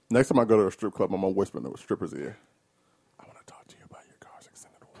Next time I go to a strip club, I'm going to whisper in the stripper's ear. I want to talk to you about your car's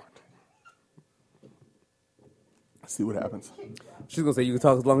extended warranty. See what happens. She's going to say you can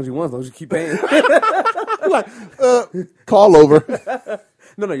talk as long as you want, as long as you keep paying. Call over.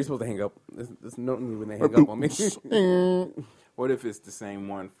 No, you're supposed to hang up. There's no need when they hang up on me. What if it's the same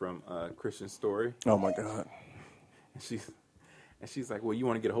one from Christian Story? Oh, my God. And she's like, well, you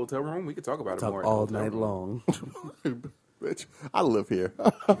want to get a hotel room? We could talk about it more. All night long. Bitch, I live here.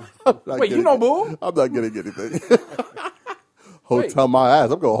 Wait, you know, boo? I'm not getting anything. Hotel my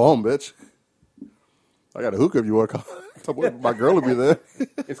ass. I'm going home, bitch. I got a hookah if you want to call. My girl will be there.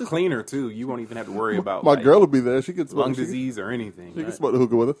 It's cleaner, too. You won't even have to worry about my girl will be there. She can smoke lung disease or anything. She can smoke the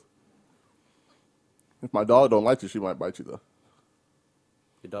hookah with us. If my dog don't like you, she might bite you, though.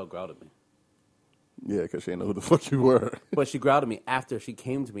 Your dog growled at me. Yeah, because she didn't know who the fuck you were. But she growled at me after she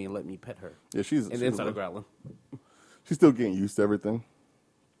came to me and let me pet her. Yeah, and then started growling. She's still getting used to everything.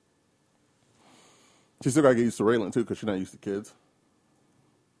 She's still got to get used to Raylan, too, because she's not used to kids.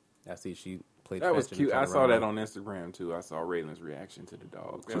 I see she played That was fetch and cute. I turned saw around. that on Instagram, too. I saw Raylan's reaction to the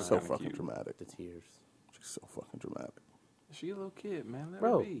dog. She's so fucking dramatic. The tears. She's so fucking dramatic. She a little kid, man. Let her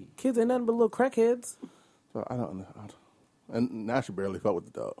Bro, be. kids ain't nothing but little crackheads. So I don't know. And now she barely fought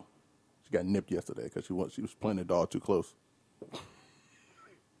with the dog. She got nipped yesterday because she was playing the dog too close.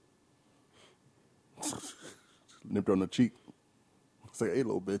 Nipped her on the cheek. It's like, hey,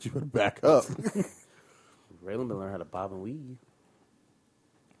 little bitch, you better back up. Raylan been learning how to bob and weave.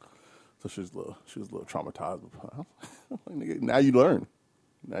 So she was a little traumatized. Now you learn.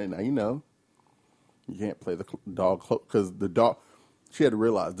 Now you know. You can't play the dog because the dog. She had to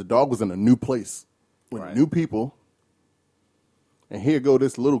realize the dog was in a new place with new people, and here go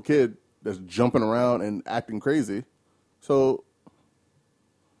this little kid that's jumping around and acting crazy. So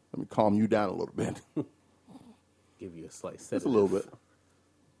let me calm you down a little bit. Give you a slice. Just a little bit.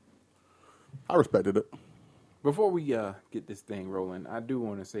 I respected it. Before we get this thing rolling, I do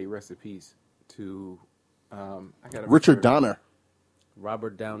want to say rest in peace to Richard Donner.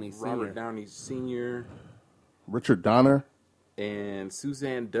 Robert Downey Sr. Robert Downey Sr. Richard Donner. And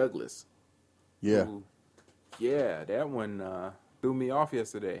Suzanne Douglas. Yeah. Yeah, that one threw me off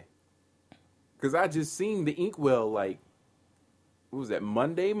yesterday. Because I just seen the Inkwell, like, what was that,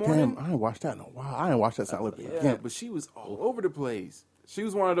 Monday morning? Damn, I ain't watched that in a while. I ain't watched that since I lived in Yeah, but she was all over the place. She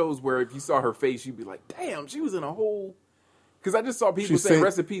was one of those where if you saw her face, you'd be like, damn, she was in a whole... Because I just saw people saying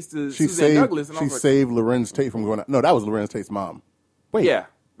rest in peace to Suzanne Douglas. And she saved Lorenz Tate from going out. No, that was Lorenz Tate's mom. Wait. Yeah,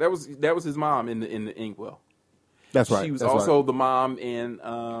 that was his mom in the Inkwell. That's right. She was also the mom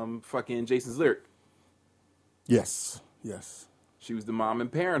in fucking Jason's Lyric. Yes. She was the mom in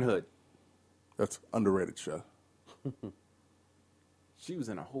Parenthood. That's underrated show. She was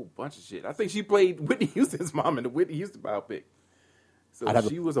in a whole bunch of shit. I think she played Whitney Houston's mom in the Whitney Houston biopic. So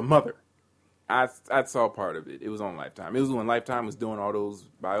she was a mother. I saw part of it. It was on Lifetime. It was when Lifetime was doing all those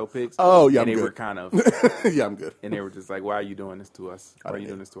biopics. Oh, yeah, and I'm they good. were kind of... Yeah, I'm good. And they were just like, why are you doing this to us? Why are you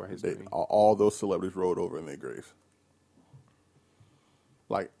doing this to our history? All those celebrities rolled over in their graves.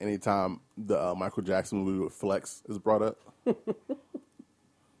 Like, anytime the Michael Jackson movie with Flex is brought up,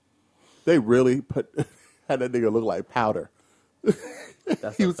 they really had that nigga look like powder.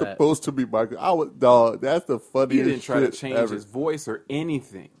 He was supposed to be Michael. That's the funniest shit. He didn't try to change ever. his voice or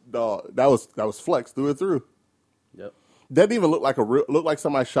anything. Dog, that was Flex through and through. Yep. That didn't even look like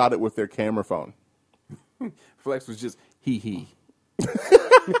somebody shot it with their camera phone. Flex was just he.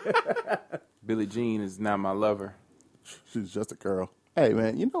 Billie Jean is not my lover. She's just a girl. Hey,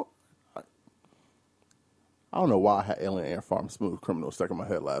 man, you know, I don't know why I had Alien Ant Farm Smooth Criminal stuck in my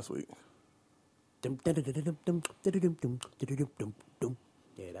head last week. Yeah,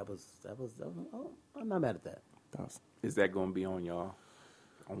 that was oh, I'm not mad at that. Is that going to be on y'all?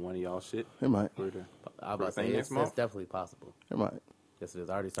 On one of y'all shit? It might. I was about to say, it's definitely possible. It might. Yes, it is.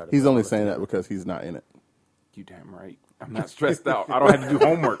 I already started. He's only saying that because he's not in it. You damn right. I'm not stressed out. I don't have to do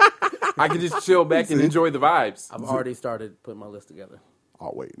homework. I can just chill back and enjoy the vibes. I've already started putting my list together.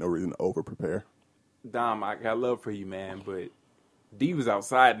 Oh, wait. No reason to over-prepare. Dom, I got love for you, man, but D was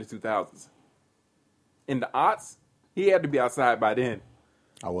outside in the 2000s. In the aughts, he had to be outside by then.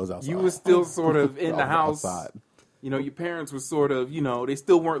 I was outside. You was still sort of in the house. Outside. You know, your parents were sort of, you know, they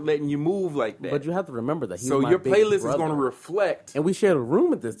still weren't letting you move like that. But you have to remember that. So your playlist is going to reflect. And we shared a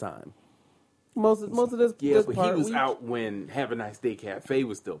room at this time. Most of this. Yeah, this but part, he was out when Have a Nice Day Cafe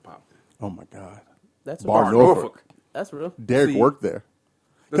was still popping. Oh, my God. That's Bar Norfolk. That's real. Derek worked there.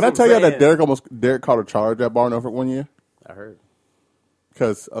 Can I tell you that Derek caught a charge at Bar Norfolk one year? I heard.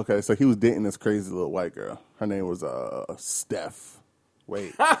 Because, okay, so he was dating this crazy little white girl. Her name was Steph.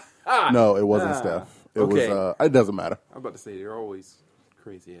 Wait. No, it wasn't Steph. It was, it doesn't matter. I'm about to say they're always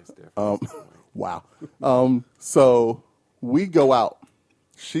Crazy ass stuff. Wow. So we go out.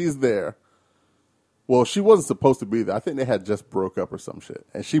 She's there. Well, she wasn't supposed to be there. I think they had just broke up or some shit.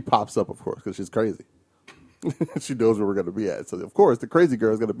 And she pops up, of course, because she's crazy. She knows where we're going to be at. So, of course, the crazy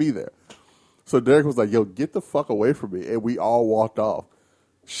girl is going to be there. So Derek was like, yo, get the fuck away from me. And we all walked off.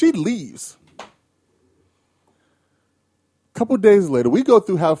 She leaves. Couple days later, we go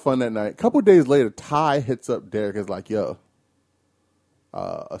through have fun that night. Couple days later, Ty hits up Derek and is like, yo,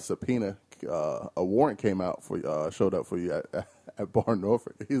 a subpoena, a warrant came out for showed up for you at Bar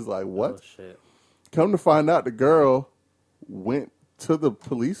Norfolk. He's like, what? Oh, shit. Come to find out, the girl went to the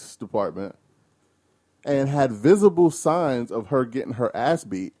police department and had visible signs of her getting her ass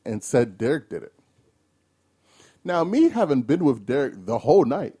beat and said Derek did it. Now, me having been with Derek the whole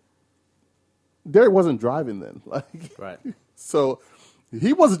night, Derek wasn't driving then. Right. So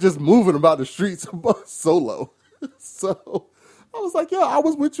he wasn't just moving about the streets solo. So I was like, yo, I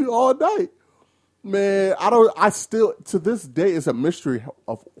was with you all night. Man, I still, to this day, it's a mystery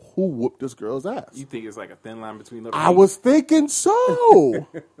of who whooped this girl's ass. You think it's like a thin line between the I was thinking so.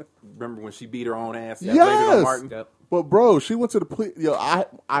 Remember when she beat her own ass? Yes. Martin? Yep. But bro, she went to the police. Yo,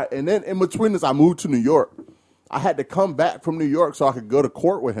 and then in between this, I moved to New York. I had to come back from New York so I could go to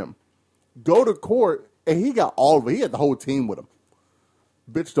court with him. Go to court, and he got all of it. He had the whole team with him.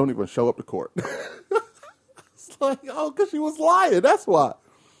 Bitch don't even show up to court. It's like, oh, because she was lying. That's why.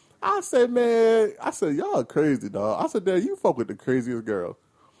 I said, y'all crazy, dog. I said, Dad, you fuck with the craziest girl.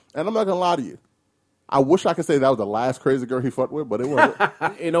 And I'm not going to lie to you. I wish I could say that was the last crazy girl he fucked with, but it wasn't.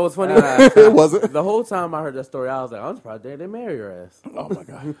 You know what's funny? It wasn't. The whole time I heard that story, I was like, I'm surprised they didn't marry your ass. Oh, my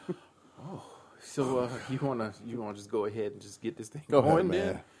God. So you wanna just go ahead and just get this thing Go going, ahead,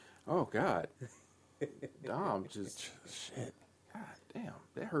 then? man. Oh God, Dom, just shit. God damn,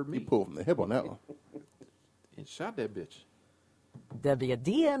 that hurt me. You pulled from the hip on that one. And shot that bitch.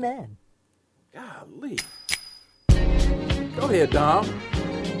 WDMN. Golly. Go ahead, Dom.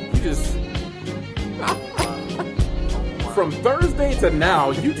 You just from Thursday to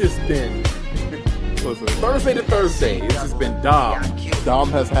now, you just been Thursday to Thursday. It's just been Dom.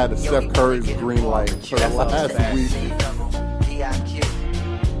 Dom has had a Steph Curry's green light for the last week.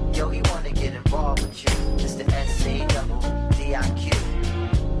 Yo, he wanna get involved with you. It's the SA double DIQ.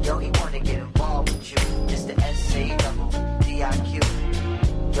 Yo, he wanna get involved with you. It's the SA double DIQ.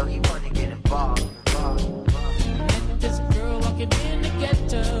 Yo, he wanna get involved. There's a girl walking in the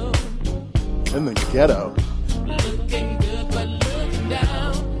ghetto. In the ghetto. Looking good, but looking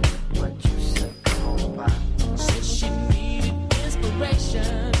down. What you say, come on by. Said she needed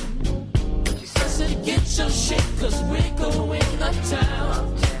inspiration. What you I say? said, get your shit, cause we're going uptown.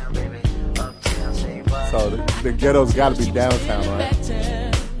 Uptown, baby. Uptown, say what? So the ghetto's got to be downtown, right?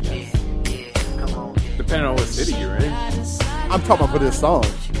 Yeah, come on, yeah. Depending on what city you're in. I'm talking about for this song.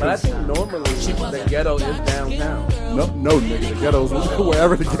 But I think normally the ghetto is downtown. No, nigga. The ghetto's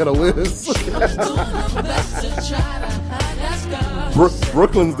wherever the ghetto is.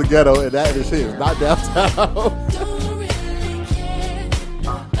 Brooklyn's the ghetto, and that is shit. It's not downtown.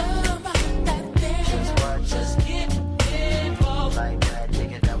 Like that,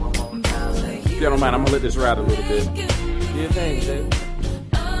 take it that one more time. If you don't mind, I'm gonna let this ride a little bit. Do your thing, Jay.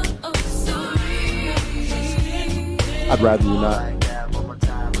 I'd rather you not. Like that one more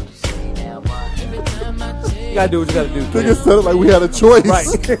time. What you say now? What? You gotta do what you gotta do. Nigga said it like we had a choice. Right.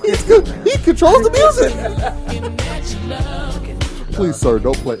 He controls the music. Please, sir,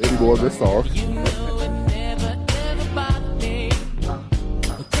 don't play any more of this song.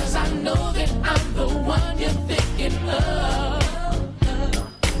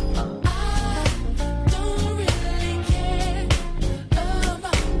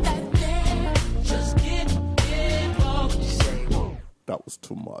 That was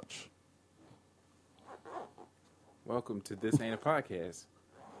too much. Welcome to This Ain't a Podcast,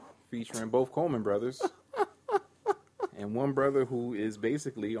 featuring both Coleman brothers and one brother who is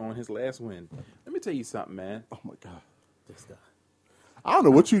basically on his last win. Let me tell you something, man. Oh my God. This guy. I don't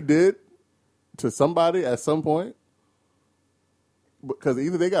know what you did to somebody at some point, because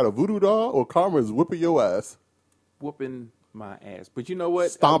either they got a voodoo doll or karma is whipping your ass. Whooping my ass. But you know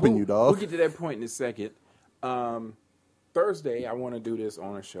what? Stomping you, dog. We'll get to that point in a second. Thursday, I want to do this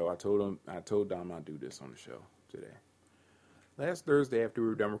on a show. I told Dom I'd do this on the show today. Last Thursday, after we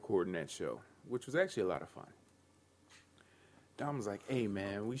were done recording that show, which was actually a lot of fun, Dom was like, "Hey,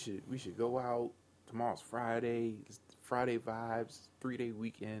 man, we should go out. Tomorrow's Friday. It's Friday vibes. 3-day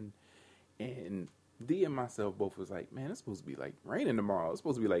weekend." And D and myself both was like, "Man, it's supposed to be like raining tomorrow. It's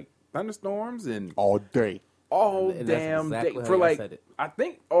supposed to be like thunderstorms and All day. all And that's damn exactly day how for y'all like said it. I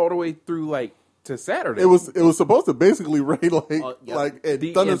think all the way through like to Saturday. It was supposed to basically rain Yep. like The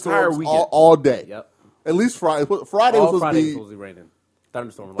entire thunderstorms weekend. all day. Yep. At least Friday. Friday All was Friday supposed to was be raining.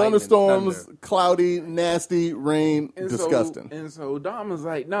 Thunderstorms, thunderstorms, cloudy, nasty, rain, And disgusting. So Dom was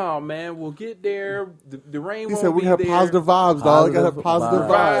like, "No, man, we'll get there. The rain He won't said we be have there. positive vibes, dog. We gotta have Positive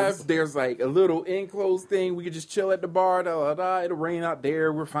positive Vibe. vibes. There's like a little enclosed thing. We could just chill at the bar. Da, da, da. It'll rain out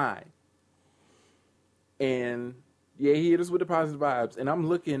there. We're fine." And yeah, he hit us with the positive vibes. And I'm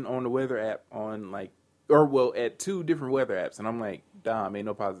looking on the weather app at 2 different weather apps, and I'm like, Dom, ain't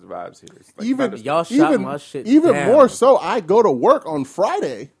no positive vibes here. It's like Even Y'all shot my shit even down. more so. I go to work on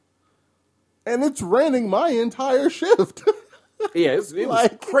Friday, and it's raining my entire shift. yeah, it was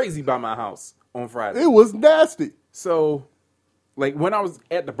crazy by my house on Friday. It was nasty. So, like, when I was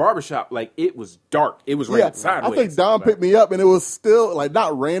at the barbershop, like, it was dark. It was raining sideways. I think Dom picked me up, and it was still like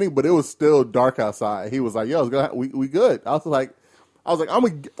not raining, but it was still dark outside. He was like, "Yo, we good." I was like,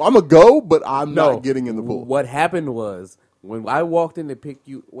 I'm a go, but I'm not getting in the pool. What happened was when I walked in to pick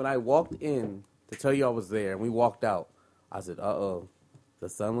you, when I walked in to tell you I was there, and we walked out, I said, "Uh-oh, the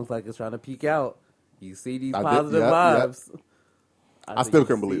sun looks like it's trying to peek out. You see these positive vibes." Yep. I still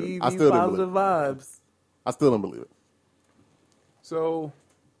couldn't believe it. I still didn't believe it. Vibes. I still don't believe it. So,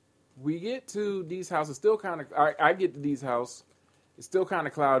 we get to Dee's house. It's still kind of, I get to Dee's house. It's still kind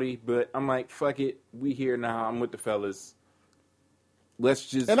of cloudy, but I'm like, fuck it. We here now. I'm with the fellas. Let's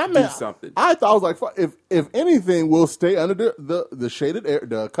just do something. I thought I was like, fuck, if anything, we'll stay under the shaded air,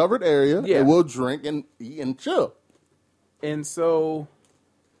 the covered area, and we'll drink and eat and chill. And so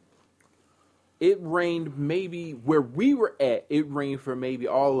it rained maybe where we were at. It rained for maybe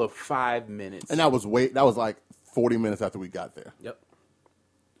all of 5 minutes. And that was like 40 minutes after we got there. Yep.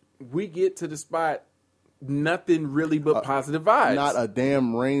 We get to the spot, nothing really but positive vibes. Not a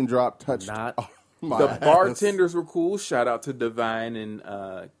damn raindrop touched. The bartenders were cool. Shout out to Divine and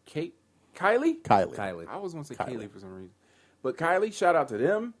Kylie. I always want to say Kaylee for some reason, but Kylie. Shout out to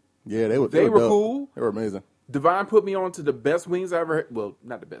them. Yeah, they were cool. They were amazing. Divine put me on to the best wings I ever had. Well,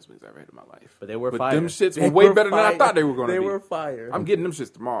 not the best wings I ever had in my life, but they were fire. Them shits were way better than I thought they were going to be. They were fire. I'm getting them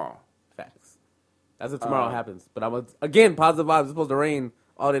shits tomorrow. Facts. That's what tomorrow happens. But again, positive vibes. It's supposed to rain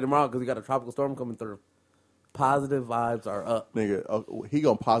all day tomorrow because we got a tropical storm coming through. Positive vibes are up. Nigga, he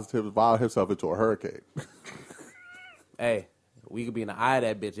gonna positive vibe himself into a hurricane. Hey, we could be in the eye of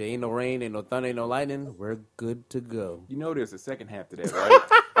that bitch. There ain't no rain, ain't no thunder, ain't no lightning. We're good to go. You know there's a second half to that, right?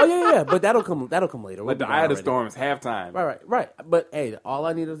 Oh, yeah. But that'll come later. But the eye of the storm is halftime. Right. But, hey, all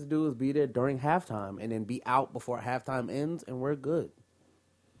I need us to do is be there during halftime and then be out before halftime ends, and we're good.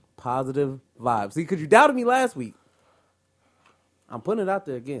 Positive vibes. See, because you doubted me last week. I'm putting it out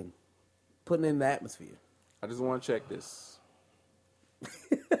there again. Putting in the atmosphere. I just want to check this.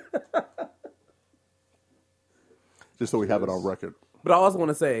 Just so we have it on record. But I also want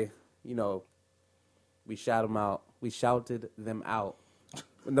to say, we shout them out. We shouted them out.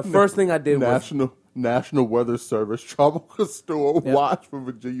 And the first thing I did was National Weather Service tropical storm watch for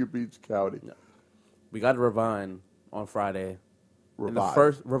Virginia Beach County. Yeah. We got to Revive on Friday.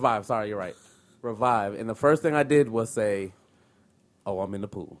 Revive. Sorry, you're right. Revive. And the first thing I did was say, "Oh, I'm in the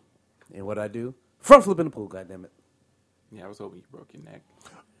pool." And what did I do? Front flip in the pool, goddammit. Yeah, I was hoping you broke your neck.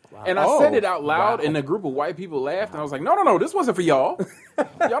 Wow. And I said it out loud, and a group of white people laughed, and I was like, no, this wasn't for y'all.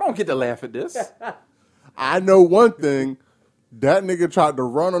 Y'all don't get to laugh at this. I know one thing. That nigga tried to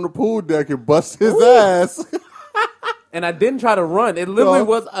run on the pool deck and bust his ass. And I didn't try to run. It literally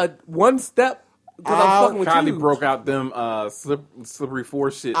was a one step. Because I'm fucking with Kylie you. broke out them slippery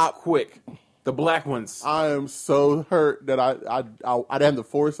four shits quick. The black ones. I am so hurt that I didn't have the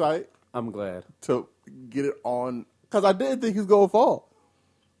foresight. I'm glad to get it on because I didn't think he was gonna fall.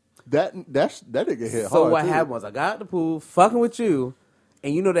 That nigga hit hard. So what happened was I got out the pool, fucking with you,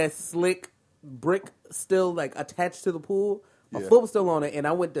 and that slick brick still like attached to the pool. My foot was still on it, and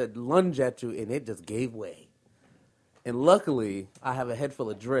I went to lunge at you, and it just gave way. And luckily, I have a head full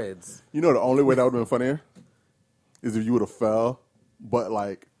of dreads. The only way that would have been funnier is if you would have fell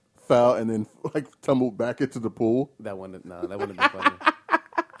and then tumbled back into the pool. That wouldn't have been funny.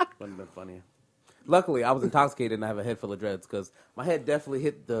 Wouldn't have been funny. Luckily, I was intoxicated and I have a head full of dreads because my head definitely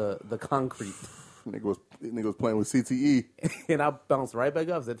hit the concrete. Nigga was playing with CTE, and I bounced right back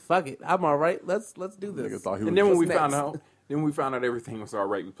up. Said, "Fuck it, I'm all right. Let's do this." And then when we found out everything was all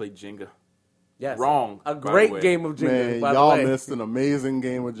right, we played Jenga. Yes, wrong. A great game of Jenga. Man, by y'all the way. missed an amazing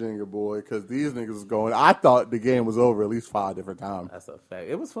game of Jenga, boy. Because these niggas was going. I thought the game was over at least 5 different times. That's a fact.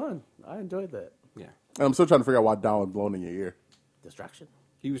 It was fun. I enjoyed that. Yeah, and I'm still trying to figure out why Don was blown in your ear. Distraction.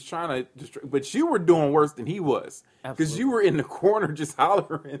 He was trying to but you were doing worse than he was. Because you were in the corner just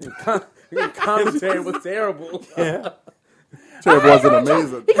hollering. Your commentary was terrible. Yeah. Terrible wasn't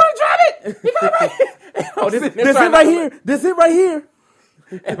amazing. He gonna drop it! Oh, this it right here. This it right here.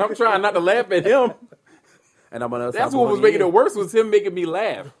 And I'm trying not to laugh at him. And I'm gonna. That's what was making it worse, was him making me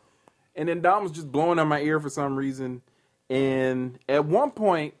laugh. And then Dom was just blowing on my ear for some reason. And at one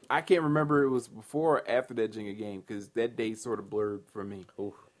point, I can't remember it was before or after that Jenga game, because that day sort of blurred for me.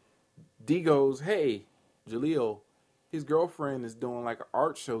 Oof. D goes, hey, Jaleel, his girlfriend is doing like an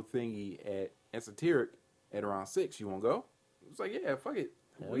art show thingy at Esoteric at around 6. You want to go? I was like, yeah, fuck it.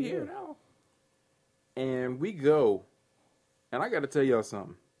 We here now. And we go. And I got to tell y'all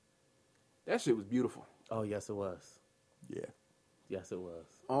something. That shit was beautiful. Oh, yes, it was. Yeah. Yes, it was.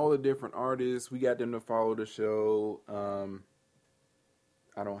 All the different artists, we got them to follow the show.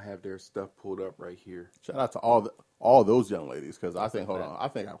 I don't have their stuff pulled up right here. Shout out to all those young ladies, because I think, hold on,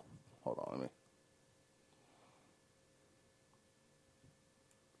 let me.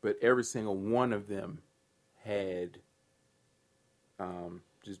 But every single one of them had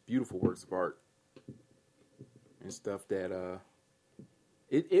just beautiful works of art and stuff that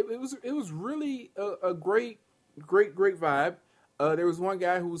it was really a great vibe. There was one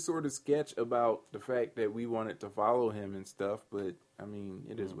guy who was sort of sketch about the fact that we wanted to follow him and stuff, but I mean,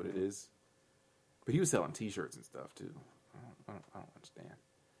 it is what it is. But he was selling T-shirts and stuff too. I don't understand.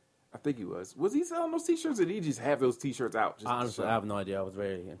 I think he was. Was he selling those T-shirts, or did he just have those T-shirts out? Honestly, I have no idea. I was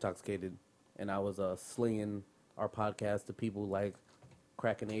very intoxicated, and I was slinging our podcast to people like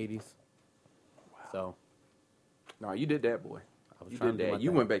crack in the 80s. Wow. So, no, you did that, boy. You did that.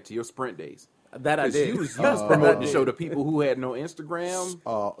 You went back to your Sprint days. That I did. You was promoting the show to people who had no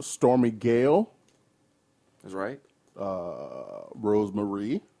Instagram. Stormy Gale. That's right.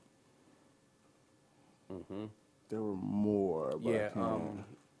 Rosemarie. Mm-hmm. There were more. But yeah.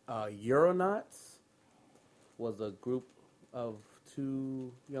 Euronauts was a group of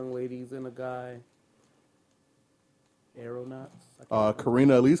 2 young ladies and a guy. Aeronauts.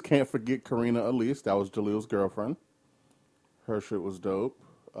 Karina Elise. Can't forget Karina Elise. That was Jaleel's girlfriend. Her shit was dope.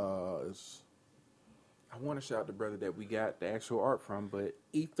 I want to shout the brother that we got the actual art from, but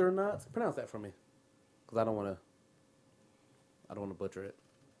Ethernauts. Pronounce that for me, because I don't want to butcher it.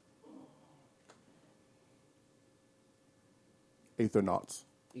 Ethernauts.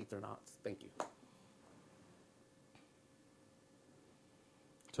 Thank you.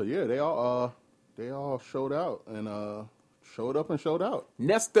 So yeah, they all showed out and showed up and showed out.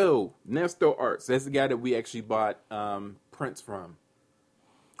 Nesto Arts. That's the guy that we actually bought prints from.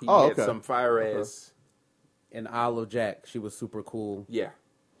 He had some fire ass. And Isle of Jack, she was super cool. Yeah,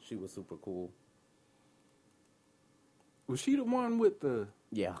 she was super cool. Was she the one with the?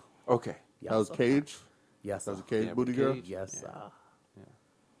 Yeah. Okay. That was Cage. Yes. That was a Cage booty Cage. girl. Yes. Yeah.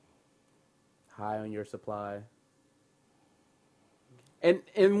 High on your supply.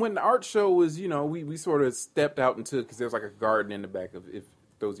 And when the art show was, we sort of stepped out into, because there's like a garden in the back of, if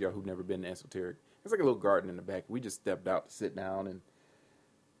those of y'all who've never been to Esoteric, there's like a little garden in the back. We just stepped out to sit down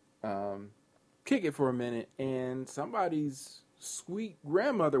and kick it for a minute, and somebody's sweet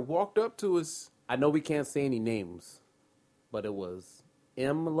grandmother walked up to us. I know we can't say any names, but it was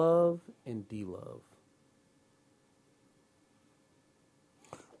M Love and D Love.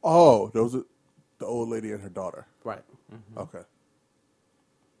 Oh, those are the old lady and her daughter. Right. Mm-hmm. Okay.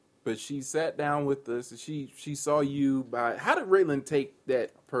 But she sat down with us, and she saw you by. How did Raylan take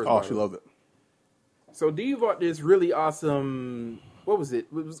that purse? Oh, she loved it. So D bought this really awesome. What was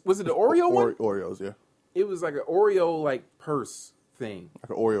it? Was it the Oreo one? Oreos, yeah. It was like an Oreo like purse thing. Like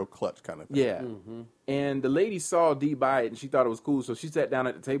an Oreo clutch kind of thing. Yeah. Mm-hmm. And the lady saw D buy it, and she thought it was cool, so she sat down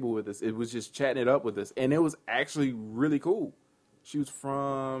at the table with us. It was just chatting it up with us, and it was actually really cool. She was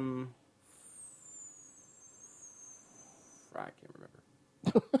from... I can't remember.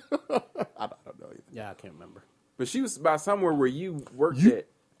 I don't know either. Yeah, I can't remember. But she was by somewhere where you worked at.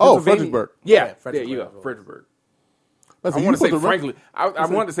 Oh, Fredericksburg. Yeah, there you go. Fredericksburg. I want to say Franklin. I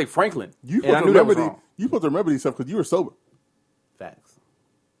wanted to say Franklin. You supposed to remember these stuff because you were sober. Facts.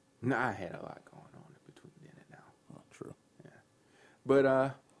 No, I had a lot going on in between then and now. Oh, true. Yeah,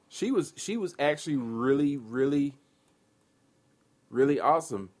 but she was actually really, really, really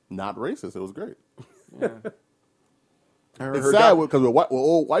awesome. Not racist. It was great. Yeah. It's sad because with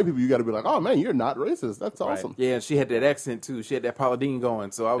old white people, you got to be like, "Oh man, you're not racist. That's awesome." Right. Yeah, she had that accent too. She had that Paula Deen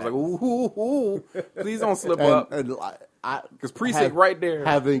going. So I was like, "Ooh, please don't slip up." Because precinct right there.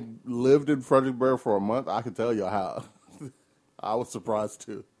 Having lived in Fredericksburg for a month, I can tell you how I was surprised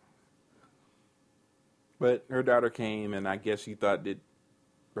too. But her daughter came, and I guess she thought that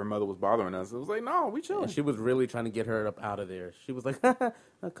her mother was bothering us. It was like, no, we chilling. And she was really trying to get her up out of there. She was like, oh,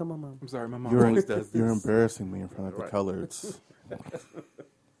 come on, Mom. I'm sorry, my mom always does this. You're embarrassing me in front of the coloreds.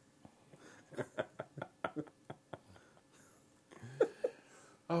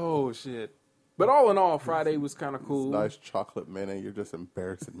 Oh shit! But all in all, Friday was kind of cool. Nice chocolate mayonnaise. You're just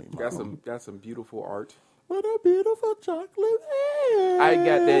embarrassing me, Mom. Got some beautiful art. What a beautiful chocolate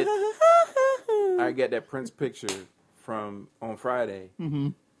mayonnaise. I got that Prince picture from on Friday,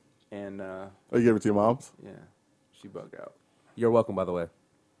 and Oh, you gave it to your mom's? yeah, she bugged out. You're welcome, by the way.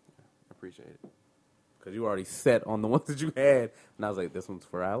 I appreciate it. Because you already set on the ones that you had. And I was like, this one's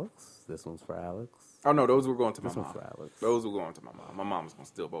for Alex. This one's for Alex. Oh no, those were going to my This one's mom. for Alex. Those were going to my mom. My mom was gonna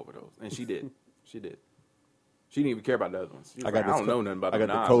steal both of those, and she did. She did. She didn't even care about the other ones. She was like, I don't know nothing about I the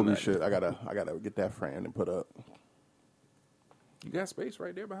got the knives Kobe and that. shit. I gotta get that framed and put up. You got space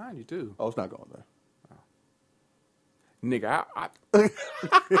right there behind you too, Oh, it's not going there. nigga.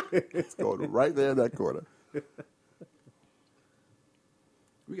 It's going right there in that corner.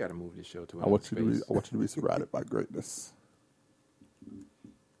 We got to move this show to I want you space. to be surrounded by greatness.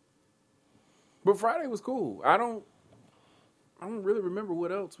 But Friday was cool. I don't really remember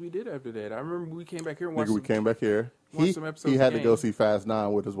what else we did after that. I remember we came back here and watched. Nigga, we came back here. watch some episodes He had of to go Game. see Fast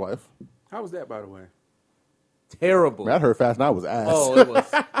 9 with his wife. How was that, by the way? Terrible. Man, I heard Fast 9 was ass. Oh, it was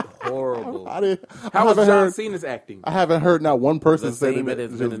horrible. I didn't. How I was haven't John heard. Cena's acting? I haven't heard not one person The say same that it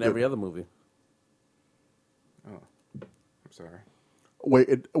has it been was in good. every other movie. I'm sorry.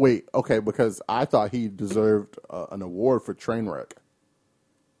 Wait. Okay, because I thought he deserved an award for Trainwreck.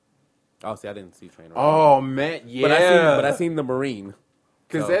 Oh, see, I didn't see Trainwreck. Oh man, yeah. But I seen the Marine.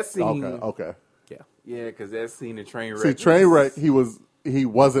 because so- that scene. Okay. Yeah. Yeah, because that scene in Trainwreck. See, Trainwreck, he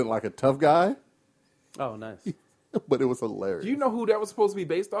wasn't like a tough guy, Oh, nice. but it was hilarious. Do you know who that was supposed to be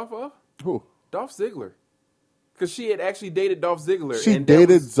based off of? Who? Dolph Ziggler. Because she had actually dated Dolph Ziggler. She and that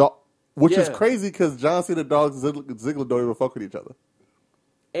dated, was- which is Yeah. crazy because John Cena, Dog, Ziggler don't even fuck with each other.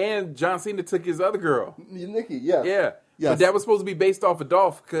 and John Cena took his other girl. Nikki, yeah. Yeah. Yes. But that was supposed to be based off of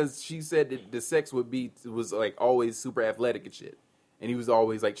Dolph because she said that the sex was like always super athletic and shit. And he was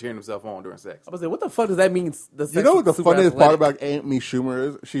always like cheering himself on during sex. I was like, what the fuck does that mean? You know what the funniest part about Amy Schumer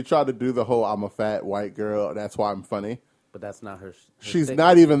is? She tried to do the whole I'm a fat white girl, that's why I'm funny. But that's not her. She's thing.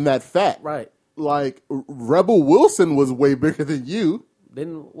 not even that fat. Right. Like, Rebel Wilson was way bigger than you.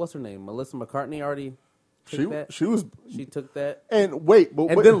 Didn't, what's her name? Melissa McCartney already took that? She was, She took that. and wait, but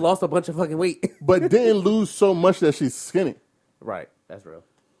And wait, then lost a bunch of fucking weight. but didn't lose so much that she's skinny. Right. That's real.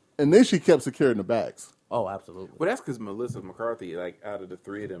 And then she kept securing the bags. Oh, absolutely. Well, that's because Melissa McCarthy, like out of the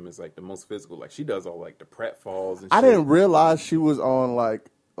three of them, is like the most physical. Like she does all like the prep falls and shit. I didn't realize she was on like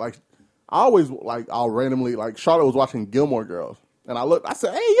I always like I'll randomly like Charlotte was watching Gilmore Girls and I looked, I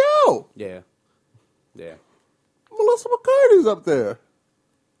said, hey yo, Yeah. Yeah. Melissa McCarthy's up there.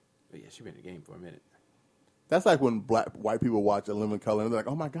 But yeah, she been in the game for a minute. That's like when white people watch A Living Color and they're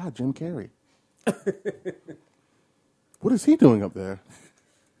like, oh my God, Jim Carrey. What is he doing up there?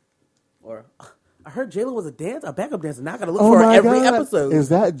 Or I heard J-Lo was a backup dancer. Now I gotta look Oh for her my every God. episode. Is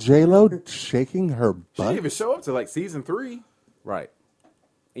that J-Lo shaking her She butt? didn't even show up to like season 3. Right.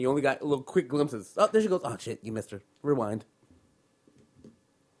 And you only got little quick glimpses. Oh, there she goes. Oh, shit. You missed her. Rewind.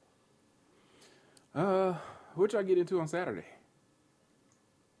 What y'all get into on Saturday?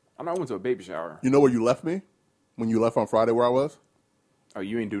 I know I went to a baby shower. You know where you left me? When you left on Friday where I was? Oh,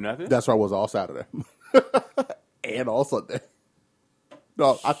 you ain't do nothing? That's where I was all Saturday. And all Sunday.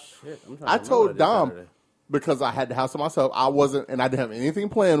 No, Shit, I'm trying to I remember told what I did Dom Saturday. because I had the house to myself. I wasn't, and I didn't have anything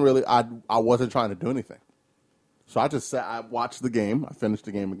planned really. I wasn't trying to do anything. So I just sat, I watched the game. I finished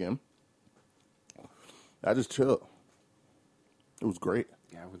the game again. I just chilled. It was great.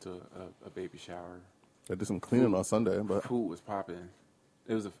 Yeah, I went to a baby shower. I did some cleaning on Sunday, but Food was popping.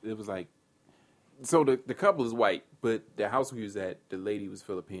 It was like, so the couple is white, but the house we was at, the lady was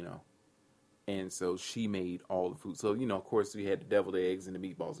Filipino. And so she made all the food. So, you know, of course, we had the deviled eggs and the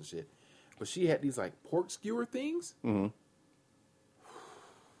meatballs and shit. But she had these, like, pork skewer things. oh,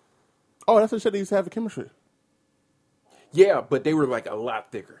 that's the shit they used to have in chemistry. Yeah, but they were, like, a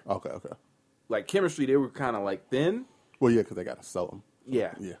lot thicker. Okay. Like, chemistry, they were kind of, like, thin. Well, yeah, because they got to sell them.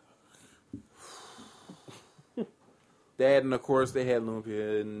 Yeah. Yeah. That, and, of course, they had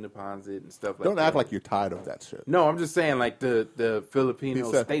lumpia and the ponzit and stuff like that. Don't act like you're tired of that shit. No, I'm just saying, like, the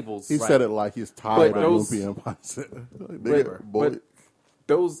Filipino staples. He right? said it like he's tired But of those- lumpia and pancit. But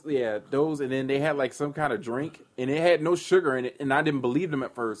those, and then they had like some kind of drink, and it had no sugar in it, and I didn't believe them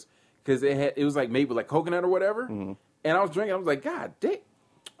at first because it was like made with like coconut or whatever, and I was drinking, I was like, God,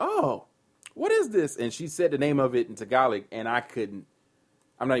 what is this? And she said the name of it in Tagalog, and I couldn't.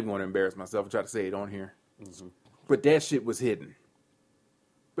 I'm not even going to embarrass myself and try to say it on here, but that shit was hidden.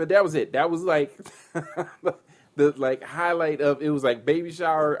 But that was it. That was like the like highlight of it was like baby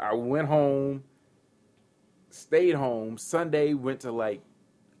shower. I went home. Stayed home. Sunday went to like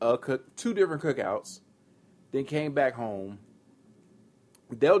two different cookouts. Then came back home.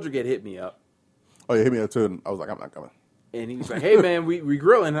 Deldrick had hit me up. Oh, yeah, hit me up too. And I was like, I'm not coming. And he was like, "Hey man, we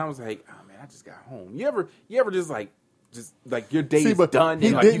grilling." And I was like, "Oh man, I just got home." You ever just like your day is done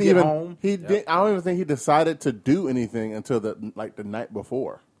and like you get home? He did. I don't even think he decided to do anything until the night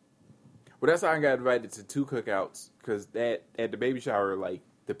before. Well, that's how I got invited to 2 cookouts because at the baby shower, like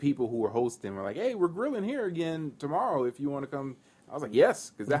the people who were hosting were like, "Hey, we're grilling here again tomorrow. If you want to come," I was like,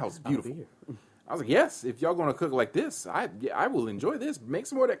 "Yes," because that house is beautiful. I was like, "Yes, if y'all gonna cook like this, I will enjoy this. Make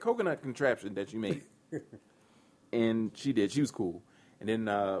some more of that coconut contraption that you made." And she did. She was cool. And then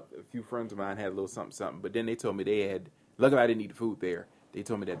a few friends of mine had a little something. But then they told me they had, luckily I didn't eat the food there. They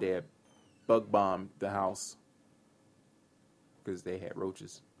told me that they had bug bombed the house because they had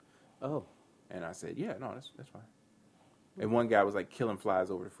roaches. Oh. And I said, yeah, no, that's fine. And one guy was like killing flies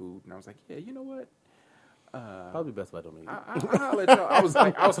over the food. And I was like, yeah, you know what? Probably best if I don't eat. I'll let y'all.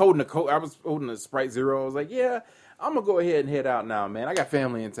 I was holding a Sprite Zero. I was like, yeah, I'm gonna go ahead and head out now, man. I got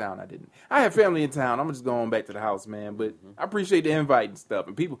family in town. I have family in town. I'm just going back to the house, man. But I appreciate the invite and stuff.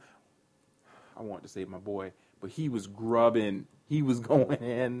 And people, I wanted to save my boy, but he was grubbing. He was going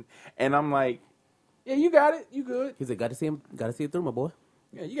in, and I'm like, yeah, you got it. You good? He said, got to see him. Got to see it through, my boy.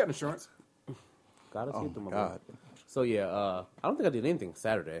 Yeah, you got insurance. Got to see it through, my boy. So yeah, I don't think I did anything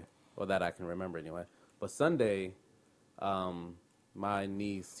Saturday, or that I can remember anyway. But Sunday, my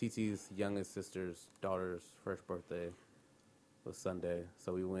niece, TT's youngest sister's daughter's first birthday was Sunday.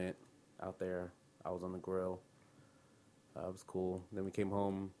 So we went out there. I was on the grill. It was cool. Then we came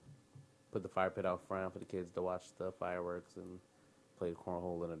home, put the fire pit out front for the kids to watch the fireworks and play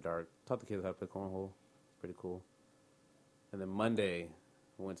cornhole in the dark. Taught the kids how to play cornhole. Pretty cool. And then Monday,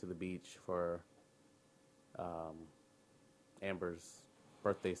 we went to the beach for Amber's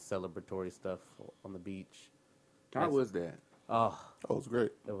birthday celebratory stuff on the beach. How was that? Oh, it was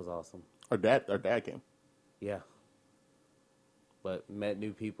great. It was awesome. Our dad came. Yeah. But met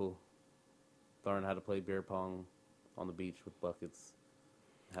new people. Learned how to play beer pong on the beach with buckets.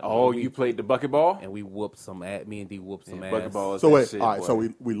 Oh, you played the bucket ball? And we whooped some ass. Me and D whooped some ass. Bucket ball is so that wait, shit, all right. boy.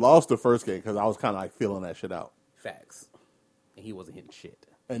 So we lost the first game because I was kind of like feeling that shit out. Facts. And he wasn't hitting shit.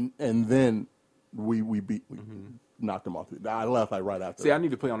 And then we knocked him off. I left like right after. See, I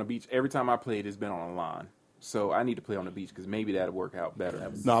need to play on the beach. Every time I played, it's been on a line. So I need to play on the beach because maybe that'll work out better.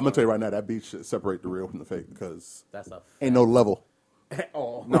 No, I'm gonna tell you right now, that beach should separate the real from the fake because ain't no level. At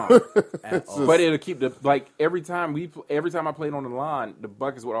all. No, but it'll keep the every time I played on the line, the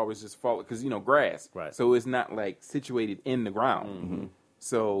buckets would always just fall because grass. Right. So it's not like situated in the ground. Mm-hmm.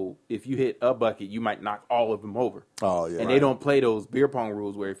 So if you hit a bucket, you might knock all of them over. Oh yeah. And they don't play those beer pong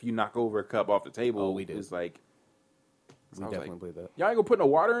rules where if you knock over a cup off the table, we did. It's like we definitely played that. Y'all ain't gonna put no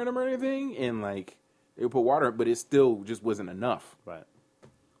water in them or anything, and like they would put water, but it still just wasn't enough. Right.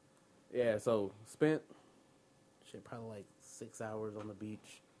 Yeah. So spent probably like 6 hours on the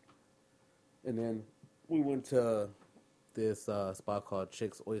beach, and then we went to this spot called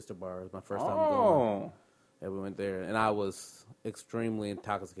Chick's Oyster Bar. It was my first time going. And we went there, and I was extremely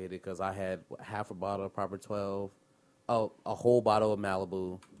intoxicated because I had half a bottle of Proper 12, a whole bottle of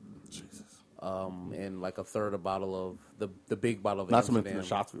Malibu, Jesus, and like a third a bottle of the big bottle of not to Amsterdam. mention the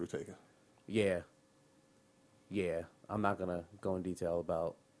shots we were taking. Yeah. I'm not gonna go in detail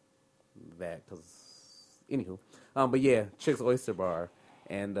about that because, anywho, but yeah, Chick's Oyster Bar,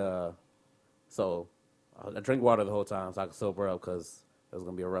 and so I drank water the whole time so I could sober up because it was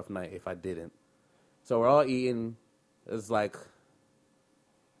gonna be a rough night if I didn't. So we're all eating. It's like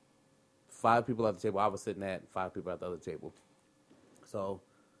 5 people at the table. I was sitting at 5 people at the other table. So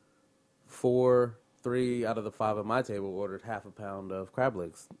 3 out of the 5 at my table ordered half a pound of crab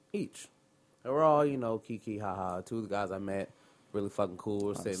legs each. And we're all, kiki, ha-ha. 2 of the guys I met, really fucking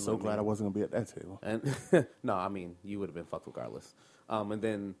cool. I'm so glad I wasn't going to be at that table. And no, I mean, you would have been fucked regardless. And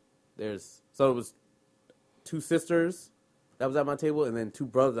then it was 2 sisters that was at my table, and then 2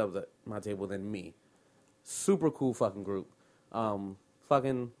 brothers that was at my table, then me. Super cool fucking group.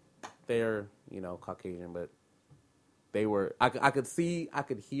 They're, Caucasian, but they were, I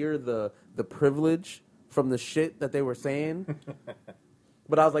could hear the privilege from the shit that they were saying.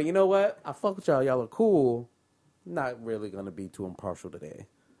 But I was like, you know what? I fuck with y'all. Y'all are cool. Not really going to be too impartial today.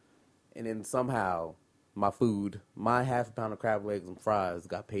 And then somehow, my half a pound of crab legs and fries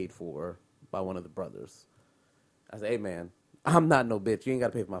got paid for by one of the brothers. I said, hey, man, I'm not no bitch. You ain't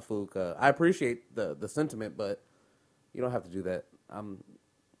got to pay for my food. I appreciate the sentiment, but you don't have to do that. I'm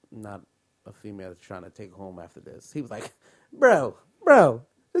not a female that's trying to take home after this. He was like, bro,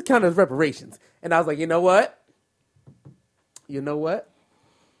 this counts as reparations. And I was like, you know what?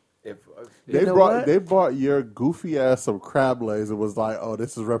 They what? brought your goofy ass some crab legs. It was like, oh,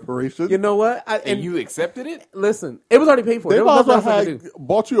 this is reparation. You know what? And you accepted it? Listen, it was already paid for. They There was also nothing else I could do.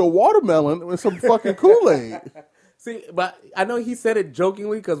 bought you a watermelon with some fucking Kool-Aid. See, but I know he said it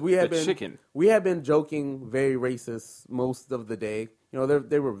jokingly because we had been joking very racist most of the day. You know,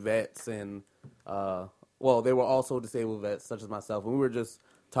 they were vets and they were also disabled vets such as myself, and we were just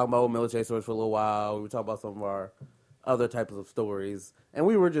talking about old military stories for a little while. We were talking about some of our other types of stories, and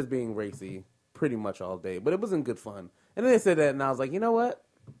we were just being racy pretty much all day. But it wasn't good fun. And then they said that, and I was like, you know what?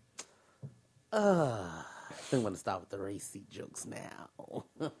 I think I'm gonna stop with the racy jokes now.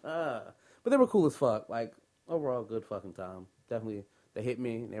 But they were cool as fuck. Like, overall, good fucking time. Definitely, they hit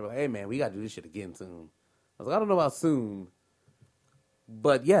me, and they were like, hey, man, we got to do this shit again soon. I was like, I don't know about soon,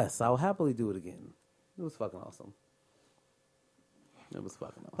 but yes, I'll happily do it again. It was fucking awesome. It was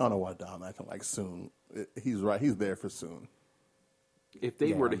fucking awesome. I don't know why Dom acting like soon. He's right. He's there for soon. If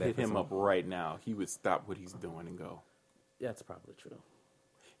they were to hit him up right now, he would stop what he's doing and go. That's probably true.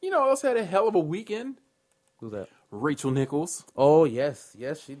 You know who else had a hell of a weekend? Who's that? Rachel Nichols. Oh, yes.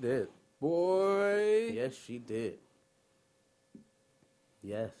 Yes, she did. Boy. Yes, she did.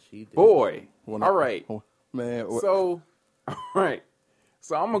 Yes, she did. Boy. All right. Man. So, all right.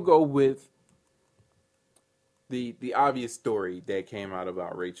 So I'm going to go with the obvious story that came out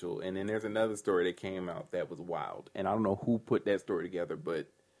about Rachel. And then there's another story that came out that was wild. And I don't know who put that story together, but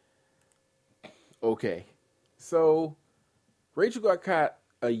okay. So Rachel got caught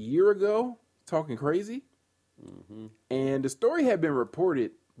a year ago talking crazy. Mm-hmm. And the story had been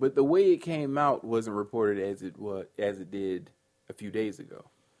reported, but the way it came out wasn't reported as it did a few days ago.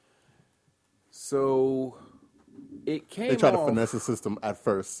 So it came. They tried to finesse the system at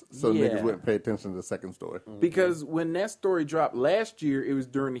first, so niggas wouldn't pay attention to the second story. Because when that story dropped last year, it was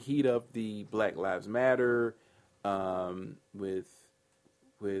during the heat of the Black Lives Matter, with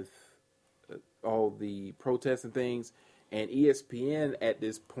all the protests and things, and ESPN at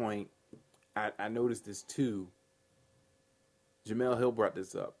this point. I noticed this too. Jamel Hill brought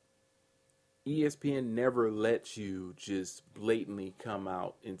this up. ESPN never lets you just blatantly come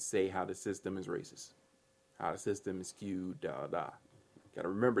out and say how the system is racist, how the system is skewed, Got to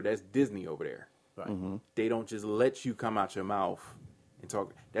remember, that's Disney over there. Right. Mm-hmm. They don't just let you come out your mouth and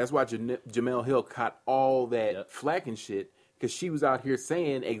talk. That's why Jamel Hill caught all that flack and shit, because she was out here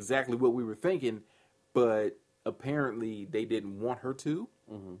saying exactly what we were thinking, but apparently they didn't want her to.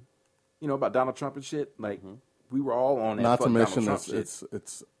 Mm-hmm. You know, about Donald Trump and shit. Like, we were all on that. Not to mention it's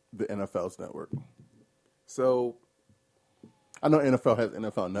the NFL's network. So, I know NFL has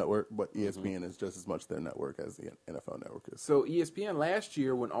NFL Network, but ESPN is just as much their network as the NFL Network is. So was last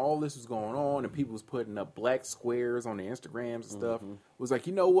year, when all this was going on and people was putting up black squares on their Instagrams and stuff, was like,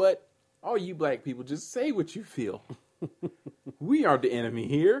 you know what? All you black people, just say what you feel. We aren't the enemy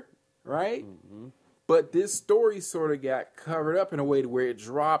here, right? Mm-hmm. But this story sort of got covered up in a way to where it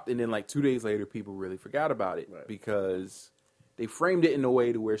dropped, and then like 2 days later, people really forgot about it because they framed it in a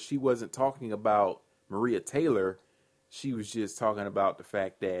way to where she wasn't talking about Maria Taylor. She was just talking about the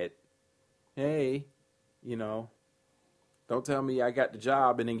fact that, hey, you know, don't tell me I got the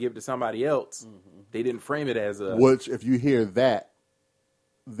job and then give it to somebody else. Mm-hmm. They didn't frame it as a... Which, if you hear that,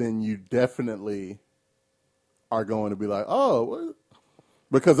 then you definitely are going to be like, oh, what?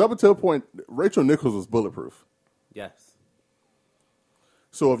 Because up until a point, Rachel Nichols was bulletproof. Yes.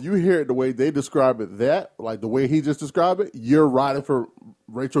 So if you hear it the way they describe it, like the way he just described it, you're riding for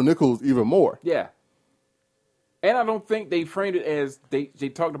Rachel Nichols even more. Yeah. And I don't think they framed it as they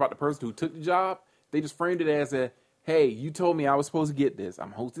talked about the person who took the job. They just framed it as a, hey, you told me I was supposed to get this.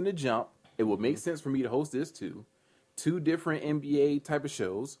 I'm hosting the jump. It would make sense for me to host this too. 2 different NBA type of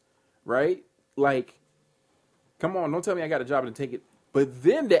shows, right? Like, come on, don't tell me I got a job and take it. But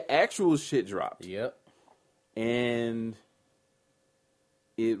then the actual shit dropped. Yep. And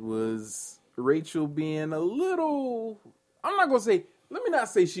it was Rachel being a little... I'm not going to say... Let me not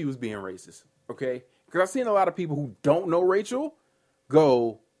say she was being racist, okay? Because I've seen a lot of people who don't know Rachel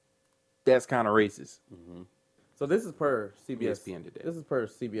go, that's kind of racist. Mm-hmm. So this is per CBS. ESPN did that. This is per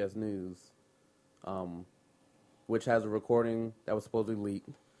CBS News, which has a recording that was supposedly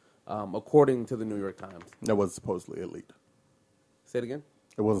leaked, according to the New York Times. That wasn't supposedly leaked. Say it again?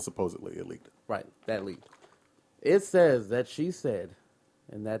 It wasn't supposedly leaked. Right, that leaked. It says that she said,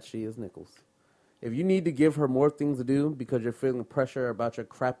 and that she is Nichols, if you need to give her more things to do because you're feeling pressure about your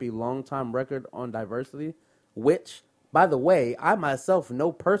crappy long-time record on diversity, which, by the way, I myself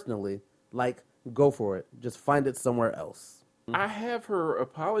know personally, like, go for it. Just find it somewhere else. I have her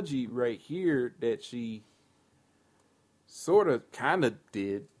apology right here that she sort of kind of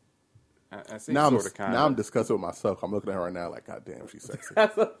did. I say Now sort of kind. now I'm discussing with myself. I'm looking at her right now like, God damn, she's sexy.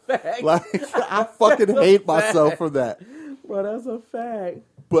 That's a fact. Like, I fucking hate myself for that. Bro, that's a fact.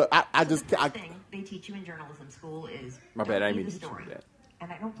 But I just The thing they teach you in journalism school is My bad, I don't didn't mean be to the teach you story. that.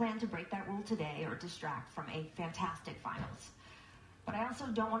 And I don't plan to break that rule today or distract from a fantastic finals. But I also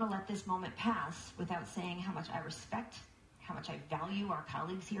don't want to let this moment pass without saying how much I respect, how much I value our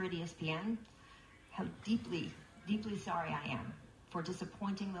colleagues here at ESPN, how deeply, deeply sorry I am for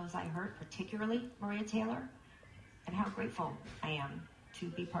disappointing those I hurt, particularly Maria Taylor, and how grateful I am to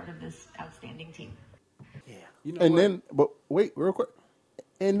be part of this outstanding team. Yeah. You know and what? then, but wait, real quick,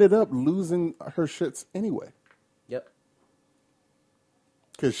 ended up losing her shits anyway Yep.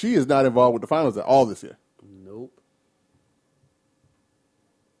 because she is not involved with the finals at all this year. Nope.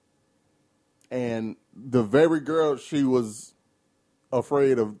 And the very girl she was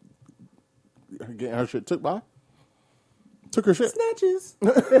afraid of getting her shit took by took her shit. Snatches.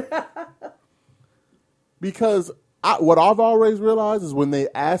 Because what I've always realized is when they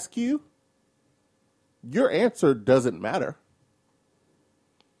ask you, your answer doesn't matter.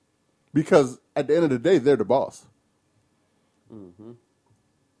 Because at the end of the day, they're the boss. Mm-hmm.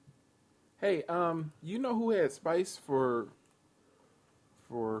 Hey, you know who had spice for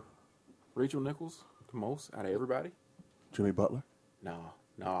Rachel Nichols the most out of everybody? Jimmy Butler? No,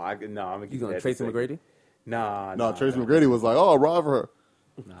 I'm gonna You gonna Tracy McGrady? Nah, No, Tracy McGrady was like, oh, rob her.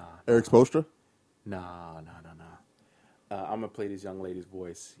 Nah, Eric Spoelstra? nah. I'm gonna play this young lady's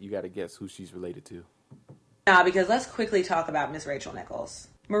voice. You got to guess who she's related to. Nah, because let's quickly talk about Miss Rachel Nichols.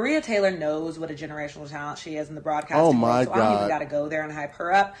 Maria Taylor knows what a generational talent she is in the broadcasting Oh, my world, so I don't even God. got to go there and hype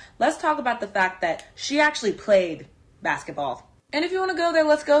her up. Let's talk about the fact that she actually played basketball. And if you want to go there,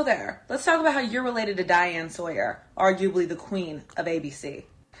 let's go there. Let's talk about how you're related to Diane Sawyer, arguably the queen of ABC.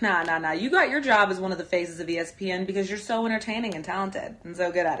 Nah. You got your job as one of the faces of ESPN because you're so entertaining and talented and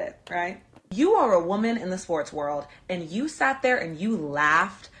so good at it, right? You are a woman in the sports world, and you sat there and you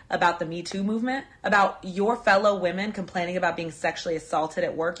laughed about the Me Too movement, about your fellow women complaining about being sexually assaulted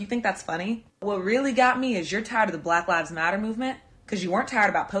at work. You think that's funny? What really got me is you're tired of the Black Lives Matter movement because you weren't tired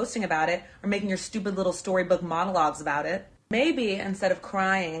about posting about it or making your stupid little storybook monologues about it. Maybe instead of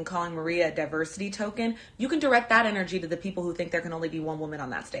crying and calling Maria a diversity token, you can direct that energy to the people who think there can only be one woman on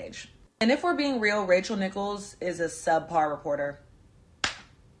that stage. And if we're being real, Rachel Nichols is a subpar reporter.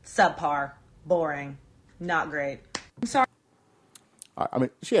 Subpar. Boring. Not great. I'm sorry. I mean,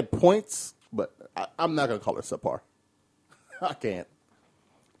 she had points, but I'm not going to call her subpar. I can't.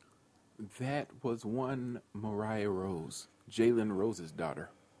 That was one Mariah Rose, Jalen Rose's daughter.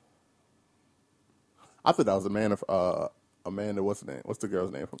 I thought that was Amanda, what's the name? What's the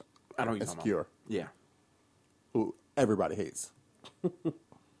girl's name from I know you're talking Insecure, about. Yeah. who everybody hates.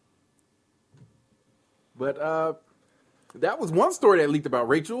 But that was one story that leaked about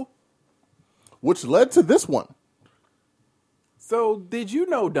Rachel. Which led to this one. So did you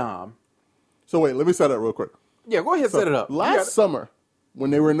know, Dom? So wait, let me set it up real quick. Yeah, go ahead, set it up. Last summer, when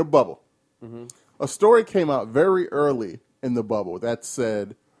they were in the bubble, a story came out very early in the bubble that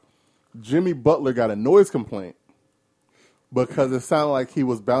said Jimmy Butler got a noise complaint because it sounded like he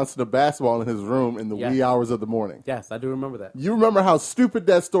was bouncing a basketball in his room in the Yes. wee hours of the morning. Yes, I do remember that. You remember how stupid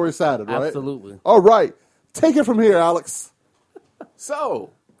that story sounded, right? Absolutely. All right. Take it from here, Alex.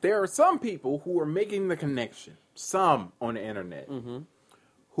 So there are some people who are making the connection, some on the internet,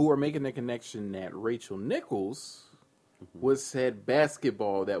 who are making the connection that Rachel Nichols was said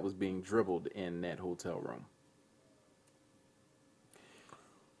basketball that was being dribbled in that hotel room.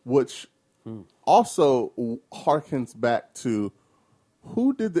 Which also harkens back to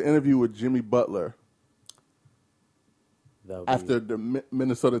who did the interview with Jimmy Butler after the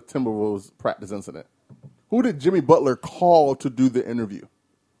Minnesota Timberwolves practice incident. Who did Jimmy Butler call to do the interview?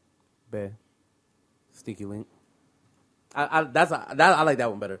 Bad. Sneaky link. I like that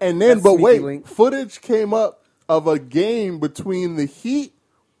one better. And then, That's but Sneaky wait, Link. footage came up of a game between the Heat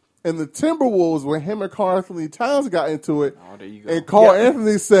and the Timberwolves where him and Karl Anthony Towns got into it. Oh, there you go. And Karl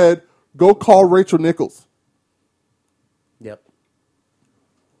Anthony said, go call Rachel Nichols. Yep.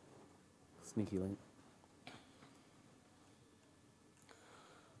 Sneaky link.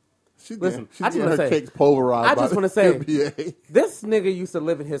 Listen, She's I just getting want her to say, cakes pulverized I by just the want to say, NBA. this nigga used to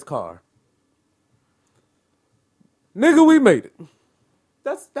live in his car. Nigga, we made it.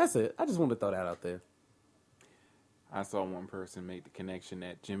 That's it. I just wanted to throw that out there. I saw one person make the connection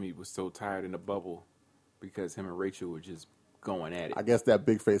that Jimmy was so tired in the bubble because him and Rachel were just going at it. I guess that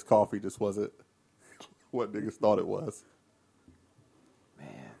big face coffee just wasn't what niggas thought it was. Man,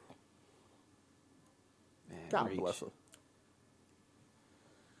 God Rach. bless him.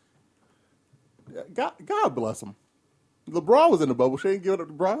 God bless him. LeBron was in the bubble. She ain't giving up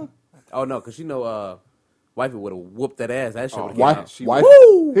to LeBron. Oh no, because wifey would have whooped that ass. That shit would have Wife, out. she wife,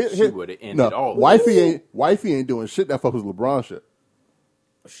 she would have ended all. Wifey ain't doing shit. That fuck was LeBron shit.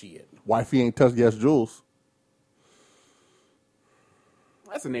 Shit. Wifey ain't touched Yes Jules.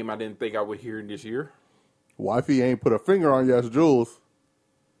 That's a name I didn't think I would hear this year. Wifey ain't put a finger on Yes Jules.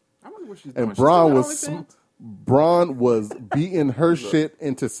 I wonder what she's doing. And She's doing Braun was beating her shit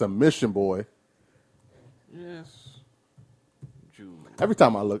into submission, boy. Yes. Jules. Every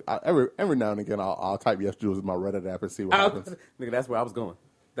time I look, every now and again, I'll type Yes Jules in my Reddit app and see what happens. Nigga, that's where I was going.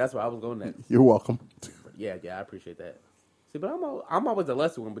 That's where I was going next. You're welcome. Yeah, I appreciate that. See, but I'm always the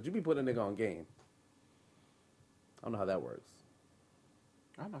lesser one, but you be putting a nigga on game. I don't know how that works.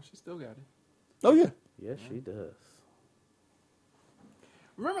 I know, she still got it. Oh, yeah. Yes, she does.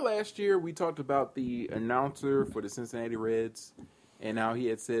 Remember last year we talked about the announcer for the Cincinnati Reds and how he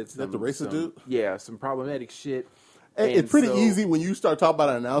had said the racist dude? Yeah, some problematic shit. Hey, it's pretty easy when you start talking about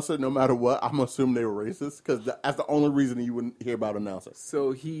an announcer, no matter what, I'm assuming they were racist, because that's the only reason you wouldn't hear about announcers.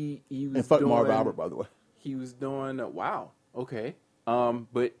 So he was and fuck doing, Marv Albert, by the way. He was doing, wow, okay.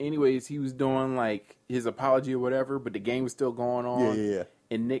 But anyways, he was doing like his apology or whatever, but the game was still going on. Yeah.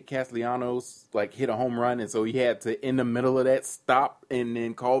 And Nick Castellanos like hit a home run, and so he had to, in the middle of that, stop and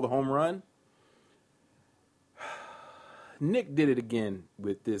then call the home run. Nick did it again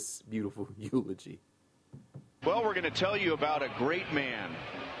with this beautiful eulogy. Well, we're going to tell you about a great man,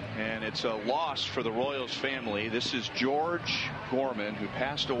 and it's a loss for the Royals family. This is George Gorman, who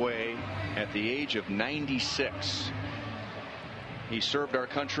passed away at the age of 96. He served our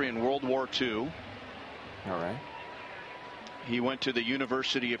country in World War II. All right. He went to the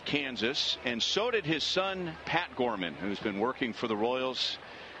University of Kansas, and so did his son, Pat Gorman, who's been working for the Royals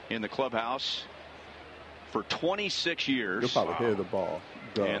in the clubhouse for 26 years. You'll probably hear the ball.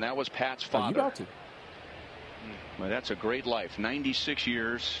 Go. And that was Pat's father. You about to. Well, that's a great life. 96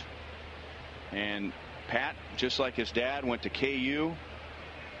 years. And Pat, just like his dad, went to KU.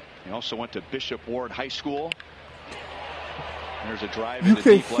 He also went to Bishop Ward High School. There's a drive. You into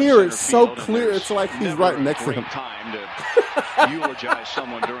can deep hear left it center so field, and clear. there's It's like he's never right a next to great him. time to eulogize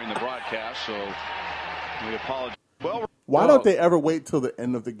someone during the broadcast, so we apologize. Well, why don't they ever wait till the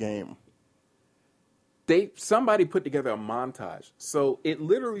end of the game? Somebody put together a montage. So it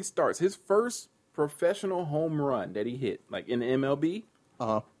literally starts. His first professional home run that he hit, like in the MLB,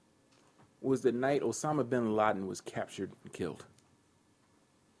 was the night Osama bin Laden was captured and killed.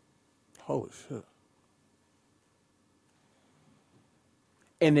 Holy shit.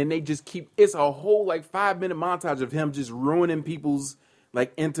 And then they just it's a whole like 5-minute montage of him just ruining people's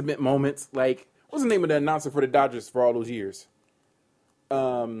like intimate moments. Like, what's the name of the announcer for the Dodgers for all those years? I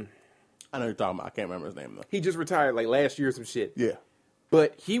know you're talking about. I can't remember his name though. He just retired like last year or some shit. Yeah.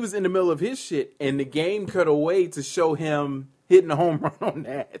 But he was in the middle of his shit, and the game cut away to show him hitting a home run on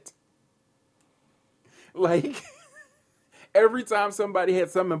that. Like, every time somebody had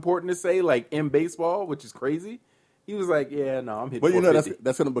something important to say, like in baseball, which is crazy, he was like, yeah, no, I'm hitting. But you know,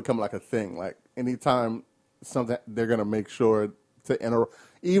 that's going to become like a thing. Like, anytime something, they're going to make sure to enter,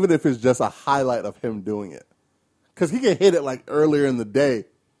 even if it's just a highlight of him doing it. Because he can hit it like earlier in the day,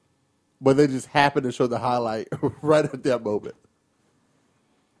 but they just happen to show the highlight right at that moment.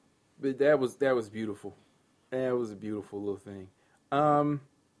 But that was beautiful. That was a beautiful little thing.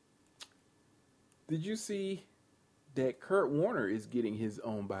 Did you see that Kurt Warner is getting his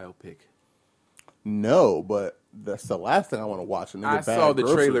own biopic? No, but that's the last thing I want to watch. I saw the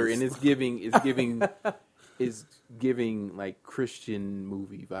trailer, and it's giving like Christian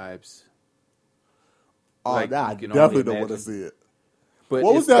movie vibes. Oh, like, I definitely don't want to see it. But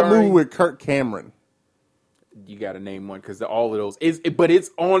what was that movie with Kirk Cameron? You got to name one because all of those but it's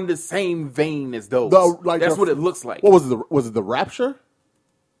on the same vein as those. That's what it looks like. What was it? Was it The Rapture?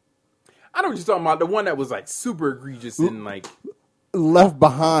 I know what you're talking about. The one that was like super egregious and like Left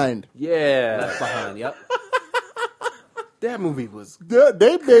Behind. Yeah, Left Behind. Yep. That movie was. They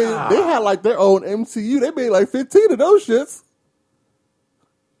had like their own MCU. They made like 15 of those shits.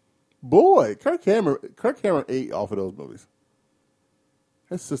 Boy, Kirk Cameron ate off of those movies.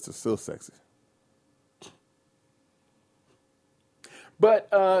 His sister's still sexy. But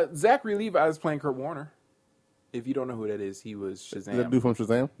Zachary Levi is playing Kurt Warner. If you don't know who that is, he was Shazam. Is that dude from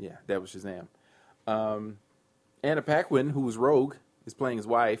Shazam? Yeah, that was Shazam. Anna Paquin, who was Rogue, is playing his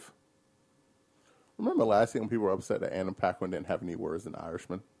wife. Remember last year when people were upset that Anna Paquin didn't have any words in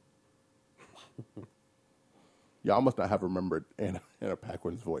Irishman? Y'all must not have remembered Anna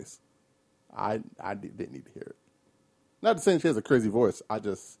Paquin's voice. I didn't need to hear it. Not saying she has a crazy voice.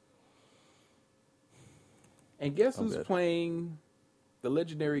 And guess who's playing the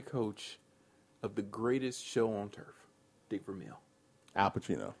legendary coach of the greatest show on turf, Dick Vermeil? Al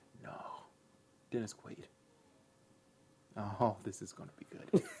Pacino. no. Dennis Quaid. Oh, this is going to be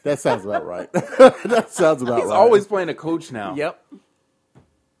good. That sounds about right. That sounds about right. He's always playing a coach now. Yep.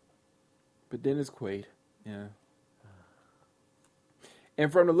 But Dennis Quaid, yeah. And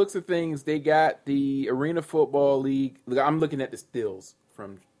from the looks of things, they got the Arena Football League. Look, I'm looking at the stills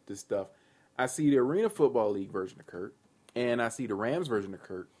from this stuff. I see the Arena Football League version of Kurt, and I see the Rams version of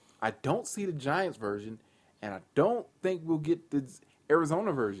Kurt. I don't see the Giants version, and I don't think we'll get the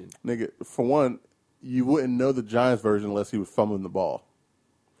Arizona version. Nigga, for one, you wouldn't know the Giants version unless he was fumbling the ball.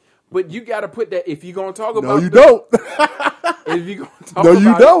 But you got to put that, if you're going to talk about No, you don't. If you're going to talk No, about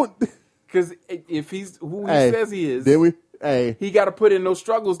you don't. Because if he's who he Hey, says he is, then we, hey, he got to put in those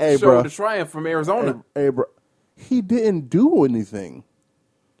struggles to show bro. the triumph from Arizona. Hey, bro, he didn't do anything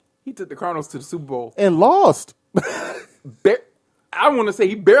He took the Cardinals to the Super Bowl. and lost. I want to say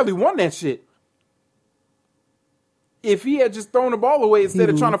he barely won that shit. If he had just thrown the ball away instead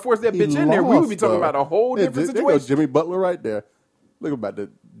of trying to force that bitch in there, we would be talking about a whole different There situation. goes Jimmy Butler right there. Look about to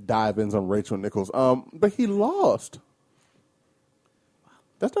dive in on Rachel Nichols. But he lost.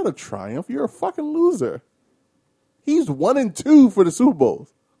 That's not a triumph. You're a fucking loser. He's 1-2 for the Super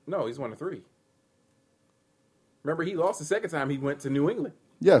Bowls. No, he's 1-3. Remember, he lost the second time he went to New England.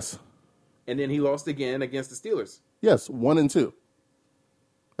 Yes. And then he lost again against the Steelers. Yes, 1-2.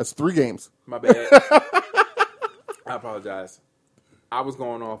 That's 3 games. My bad. I apologize. I was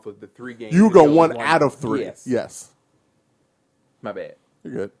going off of the 3 games. You that go Joe 1 won. out of 3. Yes. Yes. My bad.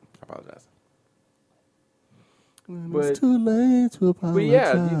 You're good. I apologize. It's too late to apologize. But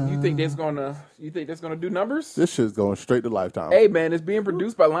yeah, you think that's gonna do numbers? This shit's going straight to Lifetime. Hey man, it's being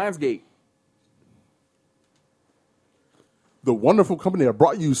produced by Lionsgate. The wonderful company that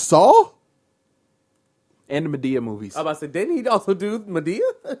brought you Saw? And the Medea movies. I was about to say, didn't he also do Medea?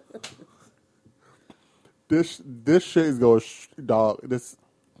 This shit is going, dog. This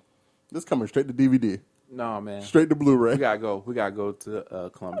coming straight to DVD. No man, Straight to Blu-ray. We gotta go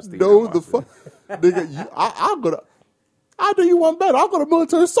to Columbus Theater. No, the fuck, nigga. I'll do you one better. I'll go to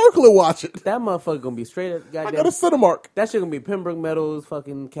Military Circle and watch it. That motherfucker gonna be straight up. I Goddamn, got a Cinemark. that shit gonna be Pembroke Meadows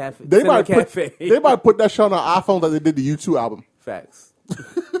fucking cafe. They might cafe. put that shit on our iPhone like they did the U2 album. Facts.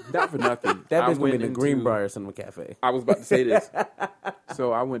 Not for nothing. That I bitch gonna be in the went Greenbrier Cinema Cafe. I was about to say this.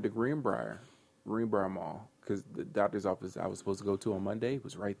 So I went to Greenbrier Mall, because the doctor's office I was supposed to go to on Monday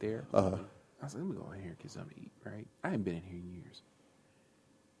was right there. Uh-huh. I was like, let me go in here and get something to eat, right? I haven't been in here in years.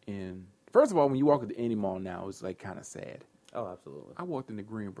 And first of all, when you walk into any mall now, it's like kind of sad. Oh, absolutely. I walked into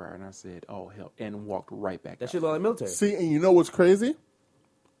Greenbrier and I said, oh, hell, and walked right back That out. shit look like military. See, and you know what's crazy?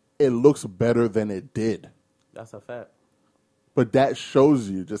 It looks better than it did. That's a fact. But that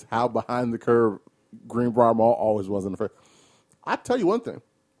shows you just how behind the curve Greenbrier Mall always was in the first. I tell you one thing.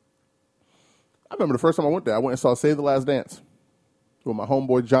 I remember the first time I went there, I went and saw Save the Last Dance with my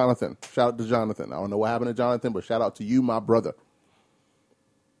homeboy Jonathan. Shout out to Jonathan. I don't know what happened to Jonathan, but shout out to you, my brother.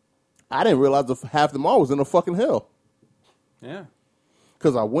 I didn't realize half the mall was in a fucking hill. Yeah.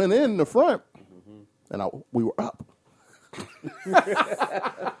 Because I went in the front, and we were up.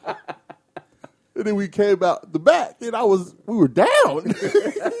 And then we came out the back, and we were down. And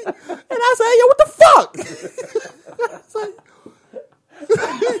I said, hey, yo, what the fuck?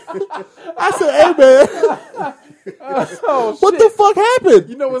 I said, hey, man. Oh, What the fuck happened?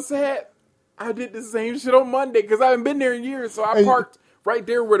 You know what's sad? I did the same shit on Monday because I haven't been there in years. So I parked right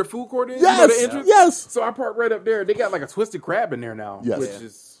there where the food court is. Yes, you know, the entrance? yes. So I parked right up there. They got like a Twisted Crab in there now. Yes. Which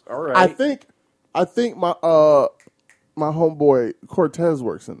is all right. I think my homeboy Cortez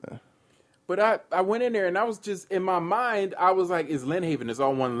works in there. But I went in there and I was just, in my mind, I was like, it's Lynn Haven. It's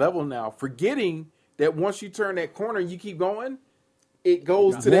on one level now. Forgetting that once you turn that corner and you keep going, it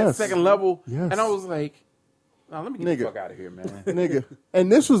goes to that second level. Yes. And I was like, oh, let me get the Nigga. fuck out of here, man. Nigga. And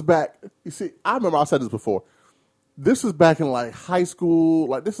this was back, you see, I remember I said this before. This was back in like high school,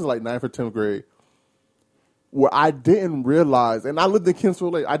 like this is like 9th or 10th grade, where I didn't realize, and I lived in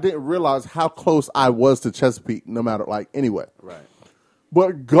Kinsville Lake, I didn't realize how close I was to Chesapeake, no matter, like, anyway. Right.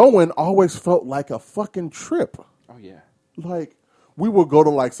 But going always felt like a fucking trip. Oh, yeah. Like, we would go to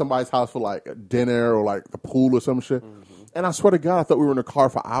like somebody's house for like a dinner or like the pool or some shit. Mm-hmm. And I swear to God, I thought we were in the car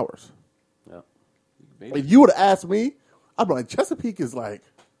for hours. Yep. If you would have asked me, I'd be like, Chesapeake is like,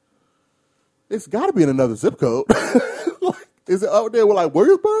 it's got to be in another zip code. Like, is it up there with like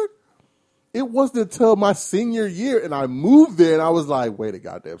Williamsburg? It wasn't until my senior year and I moved there and I was like, wait a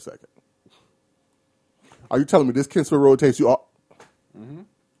goddamn second. Are you telling me this Kinsville Road takes you all? Mm-hmm.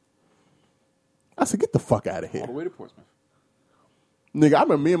 I said, get the fuck out of here. All the way to Portsmouth. Nigga, I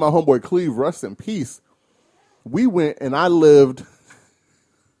remember me and my homeboy Cleve, rest in peace. We went and I lived,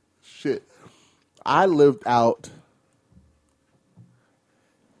 I lived out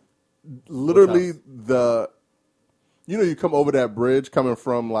literally you come over that bridge coming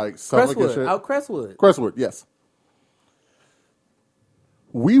from like Suffolk and shit. Out Crestwood. Crestwood, yes.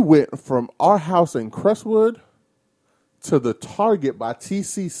 We went from our house in Crestwood to the Target by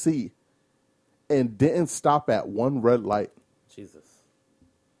TCC and didn't stop at one red light. Jesus.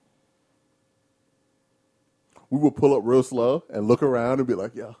 We would pull up real slow and look around and be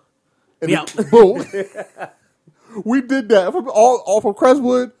like, yeah. And Yeah. then, boom. We did that from all from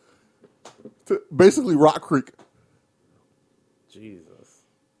Crestwood to basically Rock Creek. Jesus.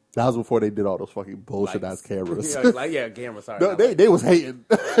 That was before they did all those fucking bullshit ass cameras. Cameras. Sorry. No, they was hating.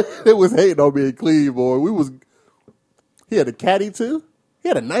 They was hating on being clean, boy. He had a caddy too. He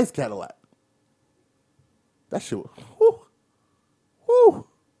had a nice Cadillac. That shit was, whew.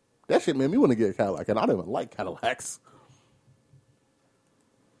 That shit made me want to get a Cadillac, and I don't even like Cadillacs.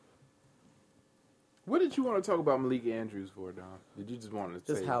 What did you want to talk about Malika Andrews for, Don? Did you just want to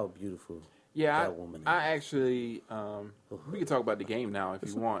Just say how beautiful Yeah, that woman is. I actually, we can talk about the game now if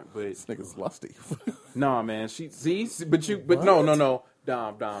you want, but This nigga's lusty. no, man, no,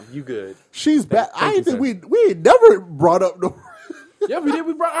 Dom, you good? She's back. I you, ain't think sir. we ain't never brought up no. Yeah, we did.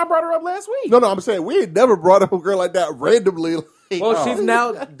 I brought her up last week. No, I'm saying we ain't never brought up a girl like that randomly. Well, she's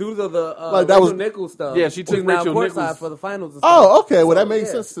now due to the Like, that Rachel was- Nichols stuff. Yeah, she took she's now Rachel courtside Nichols. for the finals. And stuff. Oh, okay. Well, that So, makes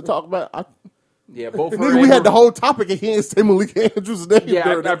yeah. sense to talk about. Yeah, both. her Nigga, and we her- had the whole topic and he didn't say Malika Andrews' name. Yeah,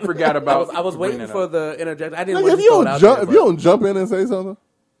 during I it. forgot about. I was waiting bringing for up. the interjection. I didn't Nigga, want if to you throw it don't out jump, there, if you don't jump in and say something,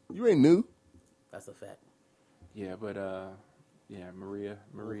 you ain't new. that's a fact. Yeah, but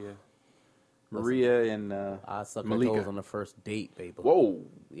Maria, and I suck her Malika. toes on the first date, baby. Whoa.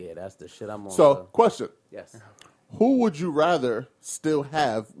 Yeah, that's the shit I'm on. So, question: yes. who would you rather still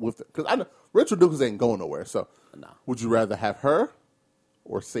have with? Because I know Rachel Nichols ain't going nowhere. So, No. would you rather have her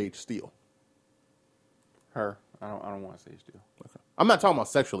or Sage Steele? Her. I don't want to say still. I'm not talking about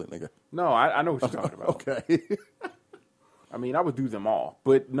sexually, nigga. No, I know what you're talking about. Okay. I mean, I would do them all,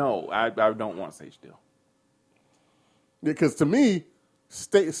 but no, I don't want to say still. Because to me,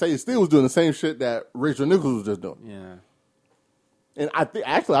 Sage Steele was doing the same shit that Rachel Nichols was just doing. Yeah. And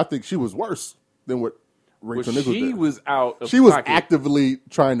I think she was worse than what Rachel Nichols She did. was out of She was pocket. actively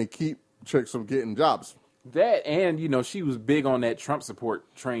trying to keep chicks from getting jobs. That, and, she was big on that Trump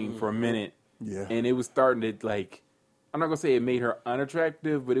support train for a minute. Yeah. And it was starting to, like, I'm not going to say it made her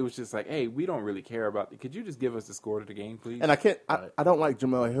unattractive, but it was just like, hey, we don't really care about it. Could you just give us the score to the game, please? And I don't like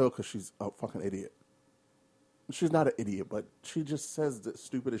Jamel Hill because she's a fucking idiot. She's not an idiot, but she just says the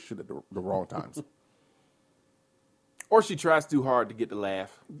stupidest shit at the wrong times. Or she tries too hard to get the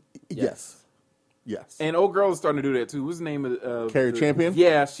laugh. Yes. And old girl is starting to do that, too. What's the name of Carrie Champion?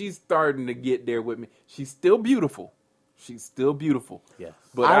 Yeah, she's starting to get there with me. She's still beautiful. Yes.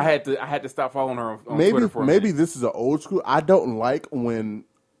 But I had to stop following her on Twitter for a maybe minute. this is an old school. I don't like when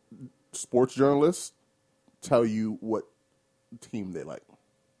sports journalists tell you what team they like.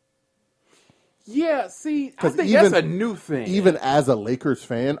 Yeah, see, I 'Cause think that's a new thing. Even as a Lakers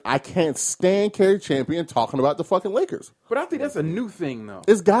fan, I can't stand Carrie Champion talking about the fucking Lakers. But I think that's a new thing, though.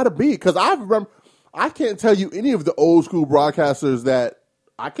 It's got to be because I can't tell you any of the old school broadcasters that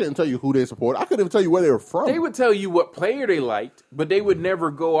I couldn't tell you who they support. I couldn't even tell you where they were from. They would tell you what player they liked, but they would never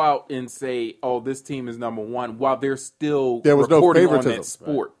go out and say, "Oh, this team is number one," while they're still There was no reporting on favoritism. that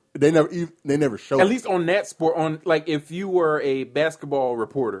sport. They never showed. At least on that sport, on like if you were a basketball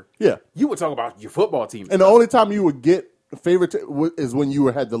reporter, Yeah. you would talk about your football team. And the only time you would get favorite is when you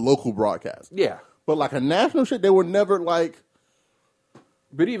had the local broadcast. Yeah, But like a national shit, they were never like.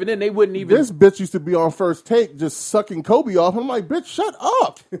 but even then, they wouldn't even. This bitch used to be on First Take just sucking Kobe off. I'm like, bitch, shut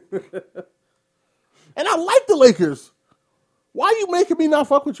up. And I like the Lakers. Why are you making me not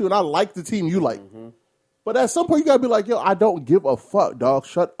fuck with you? And I like the team you like. Mm-hmm. But at some point, you got to be like, yo, I don't give a fuck, dog.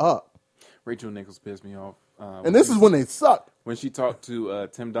 Shut up. Rachel Nichols pissed me off. And this is when they suck. When she talked to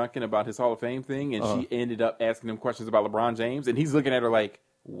Tim Duncan about his Hall of Fame thing, and she ended up asking him questions about LeBron James, and he's looking at her like,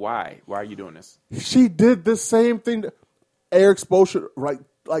 why? Why are you doing this? She did the same thing. Eric Spoelstra,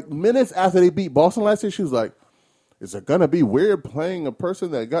 like minutes after they beat Boston last year, she was like, is it going to be weird playing a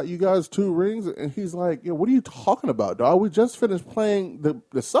person that got you guys 2 rings? And he's like, yo, what are you talking about, dog? We just finished playing the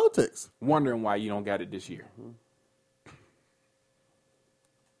Celtics. Wondering why you don't got it this year.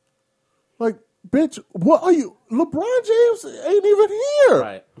 Like, bitch, what are you? LeBron James ain't even here.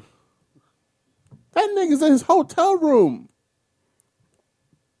 Right. That nigga's in his hotel room.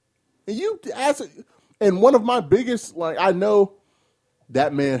 And you ask, and one of my biggest, like, I know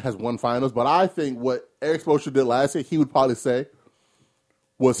that man has won finals, but I think what Eric Spoelstra did last year, he would probably say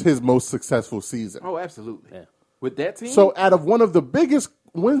was his most successful season. Oh, absolutely. Yeah. With that team? So out of one of the biggest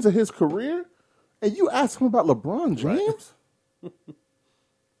wins of his career, and you ask him about LeBron James?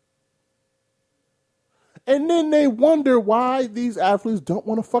 And then they wonder why these athletes don't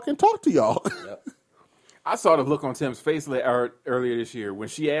want to fucking talk to y'all. Yep. I saw the look on Tim's face earlier this year when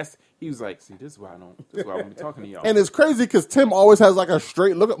she asked. He was like, "See, this is why I won't be talking to y'all." And it's crazy because Tim always has like a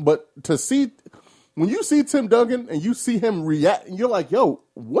straight look. But to see, when you see Tim Duncan and you see him react, and you're like, "Yo,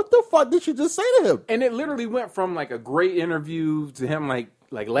 what the fuck did she just say to him?" And it literally went from like a great interview to him like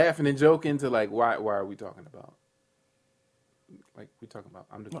laughing and joking to like, why are we talking about? Like we talking about,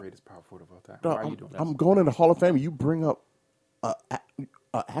 I'm the greatest power forward of all time. Why are you doing that? I'm going in the Hall of Fame and you bring up a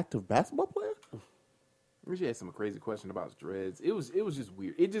active basketball player? She had some crazy question about his dreads. It was just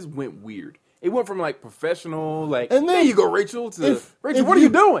weird. It just went weird. It went from like professional, like, and then, there you go, Rachel, to Rachel, what are you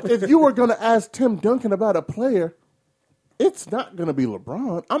doing? If you were going to ask Tim Duncan about a player, it's not going to be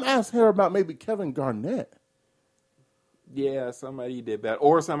LeBron. I'm asking her about maybe Kevin Garnett. Yeah, somebody you did bad,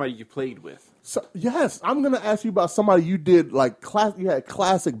 or somebody you played with. So, yes, I'm going to ask you about somebody you did like you had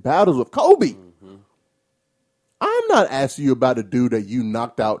classic battles with Kobe. Mm-hmm. I'm not asking you about a dude that you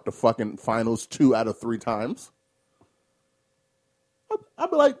knocked out the fucking finals 2 out of 3 times.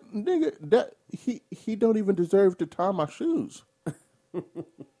 I'd be like, nigga, that he don't even deserve to tie my shoes.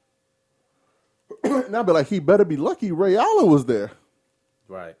 And I'd be like, he better be lucky Ray Allen was there.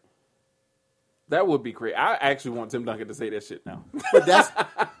 Right. That would be great. I actually want Tim Duncan to say that shit now. But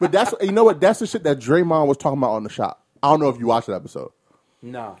that's you know what? That's the shit that Draymond was talking about on the shop. I don't know if you watched that episode.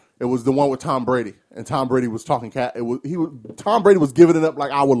 No. It was the one with Tom Brady, and Tom Brady was talking cat. Tom Brady was giving it up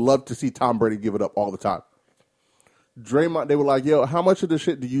like I would love to see Tom Brady give it up all the time. Draymond, they were like, "Yo, how much of the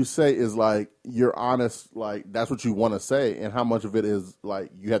shit do you say is like you're honest, like that's what you want to say, and how much of it is like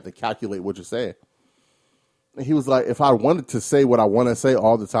you have to calculate what you're saying?" And he was like, "If I wanted to say what I want to say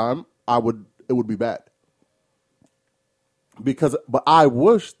all the time, it would be bad. But I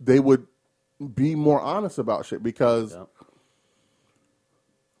wish they would be more honest about shit because." Yep.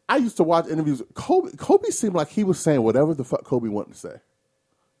 I used to watch interviews. Kobe seemed like he was saying whatever the fuck Kobe wanted to say.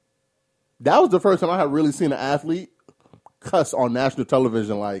 That was the first time I had really seen an athlete cuss on national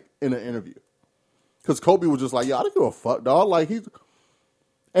television, like in an interview. Because Kobe was just like, "Yo, I don't give a fuck, dog." Like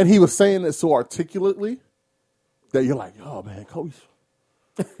and he was saying it so articulately that you're like, "Oh man, Kobe's."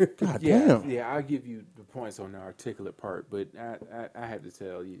 God damn. Yeah, I'll give you the points on the articulate part, but I have to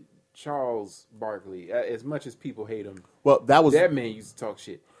tell you, Charles Barkley, as much as people hate him, that man used to talk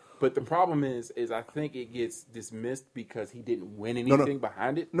shit. But the problem is I think it gets dismissed because he didn't win anything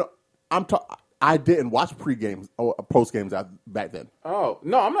behind it. No, I didn't watch pre-games or post-games back then. Oh,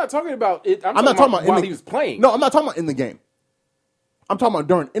 no, I'm not talking about it. I'm not talking about while he was playing. No, I'm not talking about in the game. I'm talking about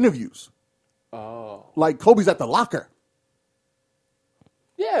during interviews. Oh. Like Kobe's at the locker.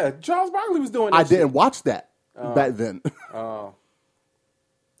 Yeah, Charles Barkley was doing that I didn't watch that back then. Oh.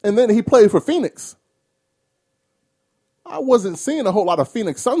 And then he played for Phoenix. I wasn't seeing a whole lot of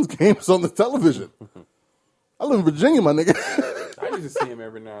Phoenix Suns games on the television. I live in Virginia, my nigga. I used to see him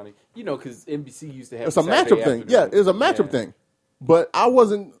every now and then. You know, because NBC used to have it's a matchup thing. Yeah, it's a matchup thing. But I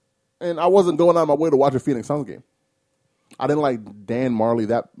wasn't going out of my way to watch a Phoenix Suns game. I didn't like Dan Marley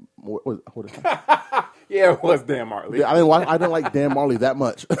that. What is that? Yeah, it was Dan Marley. Yeah, I didn't like Dan Marley that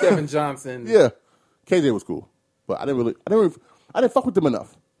much. Kevin Johnson. Yeah, KJ was cool, but I didn't fuck with them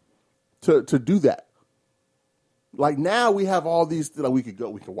enough to do that. Like now we have all these, like we could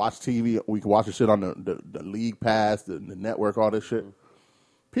watch TV, we could watch the shit on the league pass, the network, all this shit.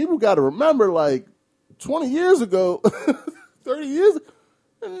 People got to remember, like 20 years ago, 30 years.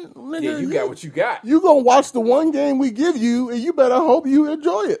 Nigga, yeah, you got what you got. You gonna watch the one game we give you, and you better hope you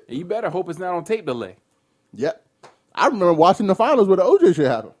enjoy it. And you better hope it's not on tape delay. Yep. I remember watching the finals where the OJ shit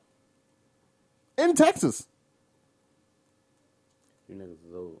happened in Texas. You niggas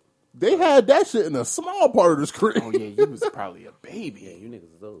is old. They had that shit in a small part of the screen. Oh yeah, you was probably a baby. Yeah, you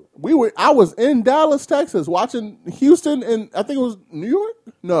niggas is old. I was in Dallas, Texas, watching Houston, and I think it was New York.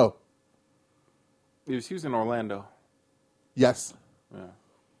 No, it was Houston, Orlando. Yes. Yeah.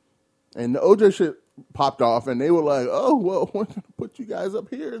 And the OJ shit popped off, and they were like, "Oh well, we're gonna put you guys up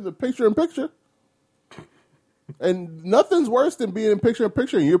here in the picture-in-picture." And nothing's worse than being in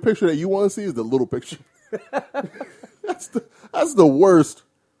picture-in-picture, and your picture that you want to see is the little picture. That's the worst.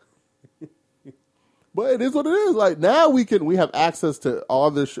 But it is what it is. Like now we have access to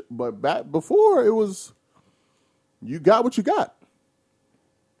all this shit. But back before it was, you got what you got.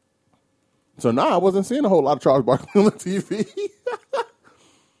 So now I wasn't seeing a whole lot of Charles Barkley on the TV.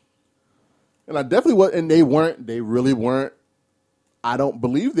 And I definitely was, and they really weren't. I don't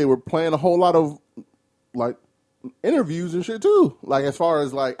believe they were playing a whole lot of like interviews and shit too. Like as far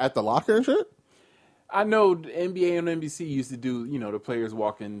as like at the locker and shit. I know the NBA and NBC used to do, the players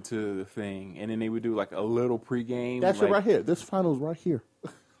walk into the thing, and then they would do like a little pregame. That shit right here. This final's right here.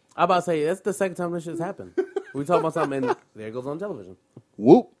 I'm about to say, that's the second time this shit's happened. We talk about something, and there it goes on television.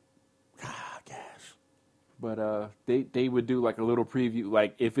 Whoop. God, gosh. But they would do like a little preview.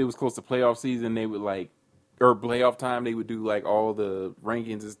 Like if it was close to playoff season, they would or playoff time, they would do like all the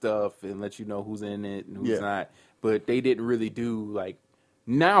rankings and stuff and let you know who's in it and who's not. But they didn't really do like.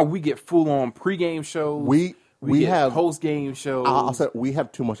 Now we get full on pregame shows. We have post game shows. I'll say we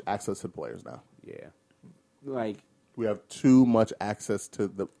have too much access to the players now. Yeah, like we have too much access to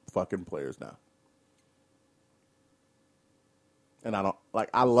the fucking players now. And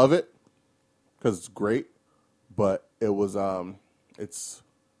I love it because it's great, but it was it's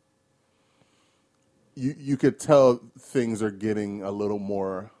you could tell things are getting a little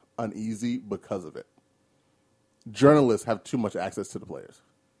more uneasy because of it. Journalists have too much access to the players.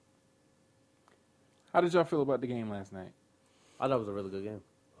 How did y'all feel about the game last night? I thought it was a really good game.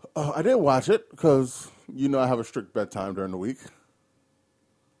 I didn't watch it because I have a strict bedtime during the week.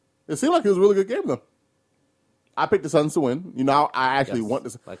 It seemed like it was a really good game though. I picked the Suns to win. I actually want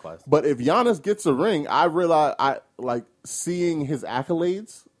this. Likewise. But if Giannis gets a ring, I realize I like seeing his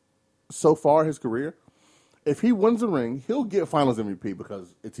accolades so far his career. If he wins a ring, he'll get Finals MVP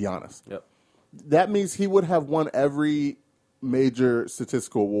because it's Giannis. Yep. That means he would have won every major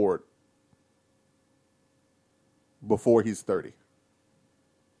statistical award before he's 30.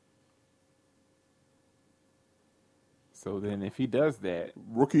 So then, if he does that,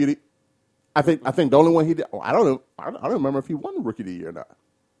 Rookie of the I think the only one he did. I don't know. I don't remember if he won Rookie of the Year or not.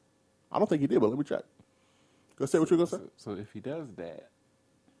 I don't think he did, but let me check. Go say what you're gonna say. So if he does that,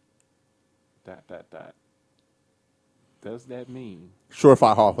 does that mean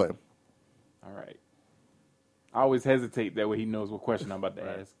Surefire Hall of Fame? All right. I always hesitate that way. He knows what question I'm about to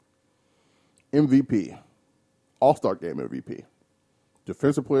ask. MVP, All-Star Game MVP,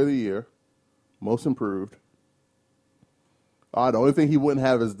 Defensive Player of the Year, Most Improved. The only thing he wouldn't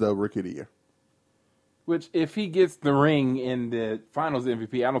have is the Rookie of the Year. Which, if he gets the ring in the Finals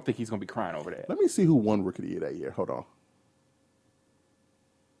MVP, I don't think he's going to be crying over that. Let me see who won Rookie of the Year that year. Hold on.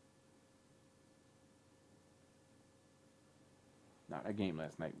 That game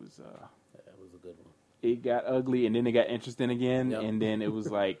last night was... that was a good one. It got ugly, and then it got interesting again, and then it was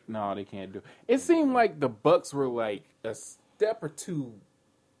like, no, they can't do it. It seemed like the Bucks were like a step or two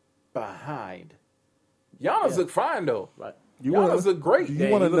behind. Giannis looked fine, though. Right. Giannis looked great. Do you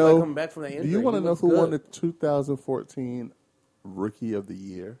want to know? Like coming back from the injury, do you want to know who good. won the 2014 Rookie of the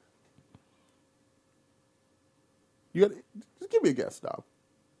Year? You got just give me a guess, Dom.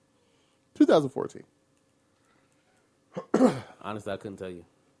 2014. Honestly, I couldn't tell you.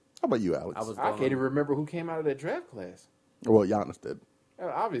 How about you, Alex? I can't even remember who came out of that draft class. Well, Giannis did.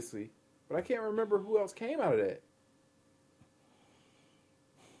 Obviously. But I can't remember who else came out of that.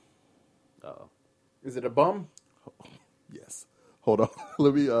 Uh-oh. Is it a bum? Yes. Hold on.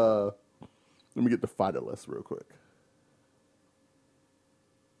 Let me get the fighter list real quick.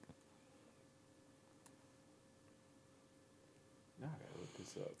 I gotta look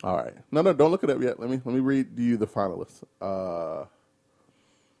this up. All right. No, don't look it up yet. Let me read you the finalists.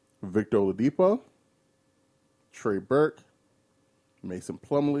 Victor Oladipo, Trey Burke, Mason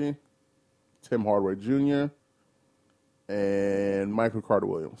Plumlee, Tim Hardaway Jr., and Michael Carter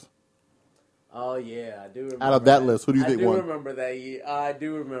Williams. Oh, yeah, I do remember. Out of that list, who do you think won? I do remember that year. I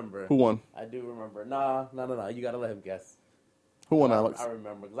do remember. Who won? I do remember. No. You got to let him guess. Who won, Alex? I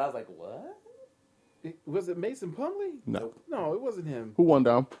remember, because I was like, what? Was it Mason Plumlee? No. No, it wasn't him. Who won,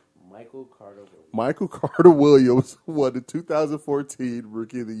 Dom? Michael Carter Williams. Michael Carter Williams won the 2014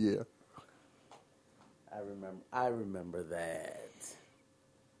 Rookie of the Year. I remember that.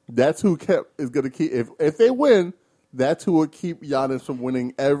 That's who is going to keep. If they win, that's who will keep Giannis from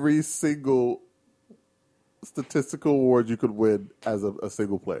winning every single statistical award you could win as a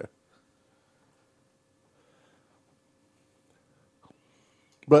single player.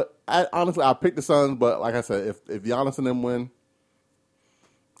 But honestly, I picked the Suns. But like I said, if Giannis and them win,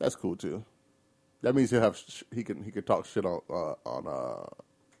 that's cool too. That means he can talk shit on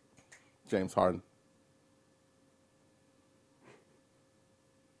James Harden.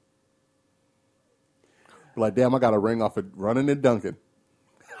 Like, damn, I got a ring off of running and dunking.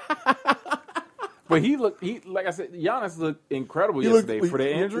 But like I said, Giannis looked incredible yesterday for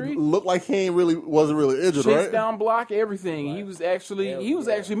that injury. Looked like he wasn't really injured, Chase right? down block, everything. Right. He was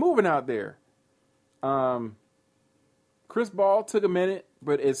actually moving out there. Chris Ball took a minute,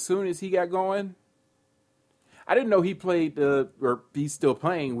 but as soon as he got going, I didn't know he played or he's still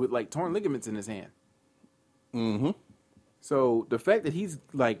playing with like torn ligaments in his hand. Mm-hmm. So the fact that he's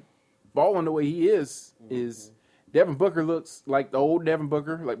like balling the way he is Devin Booker looks like the old Devin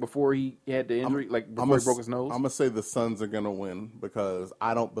Booker, like before he had the injury, before he broke his nose. I'm going to say the Suns are going to win because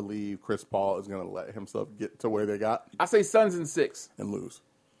I don't believe Chris Paul is going to let himself get to where they got. I say Suns in 6. And lose.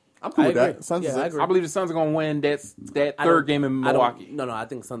 I'm cool with that. Suns in 6. I believe the Suns are going to win that third game in Milwaukee. No, I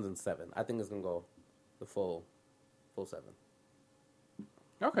think Suns in 7. I think it's going to go the full 7.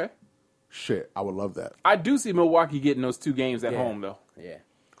 Okay. Shit, I would love that. I do see Milwaukee getting those 2 games at home, though. Yeah.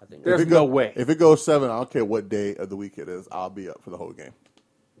 I think there's no way. If it goes 7, I don't care what day of the week it is. I'll be up for the whole game.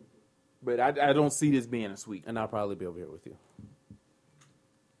 But I don't see this being a sweep. And I'll probably be over here with you.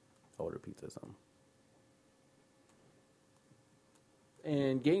 Order pizza or something.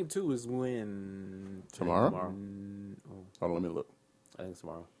 And game 2 is when? Tomorrow? Hold on, let me look. I think it's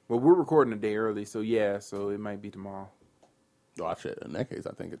tomorrow. Well, we're recording a day early, so it might be tomorrow. Oh, actually, in that case,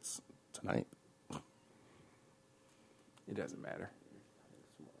 I think it's tonight. It doesn't matter.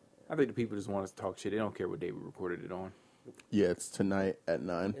 I think the people just want us to talk shit. They don't care what day we recorded it on. Yeah, it's tonight at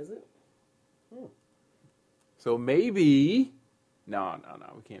 9. Is it? So maybe... No,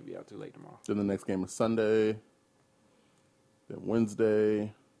 we can't be out too late tomorrow. Then the next game is Sunday. Then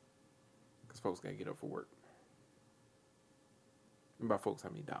Wednesday. Because folks got to get up for work. And by folks, I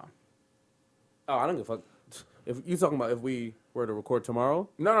mean Dom. Oh, I don't give a fuck. If you talking about if we were to record tomorrow?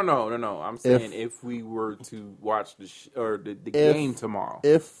 No. I'm saying if we were to watch the game tomorrow.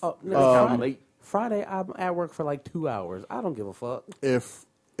 Friday, I'm at work for like 2 hours. I don't give a fuck. If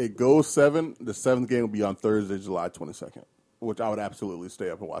it goes 7, the 7th game will be on Thursday, July 22nd, which I would absolutely stay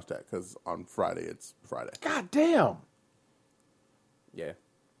up and watch that because on Friday, it's Friday. God damn. Yeah.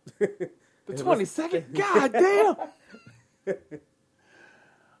 The 22nd? God damn.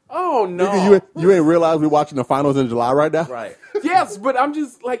 Oh, no. Nigga, you ain't realize we're watching the finals in July right now? Right. Yes, but I'm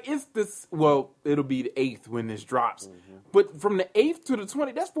just like, it's this. Well, it'll be the 8th when this drops. Mm-hmm. But from the 8th to the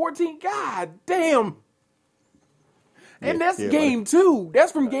 20th, that's 14. God damn. And that's game 2.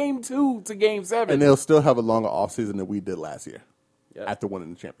 That's from game 2 to game 7. And they'll still have a longer offseason than we did last year after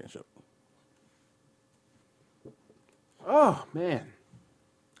winning the championship. Oh, man.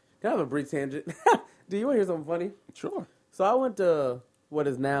 Can I have a brief tangent? Do you want to hear something funny? Sure. So I went to what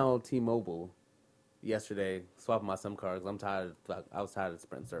is now T-Mobile yesterday, swapping my SIM card because I'm tired. I was tired of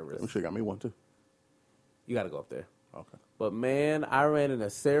Sprint service. I'm sure you got me one too. You got to go up there. Okay. But man, I ran into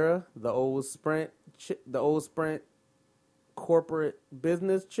Sarah, the old Sprint corporate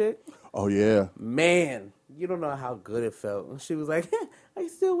business chick. Oh yeah. Man, you don't know how good it felt. She was like, "Are you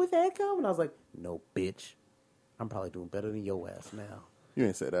still with Adcom?" And I was like, "No, bitch. I'm probably doing better than your ass now." You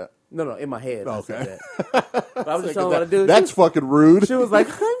ain't say that. No, in my head. Okay. I said that. But I was just telling her what to do. That's fucking rude. She was like,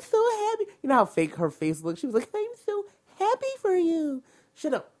 "I'm so happy." You know how fake her face looked? She was like, "I'm so happy for you."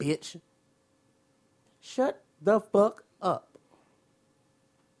 Shut up, bitch. Shut the fuck up.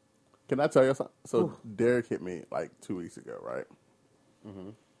 Can I tell you something? So Derek hit me like 2 weeks ago, right?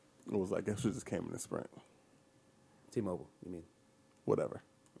 Mm-hmm. It was like, guess who just came in the Sprint? T-Mobile, you mean? Whatever.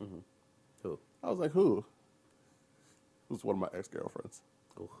 Mm-hmm. Who? I was like, who? It was one of my ex-girlfriends.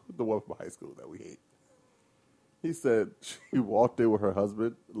 Ooh. The one from high school that we hate. He said she walked in with her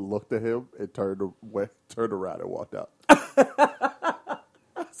husband, looked at him, and turned around and walked out.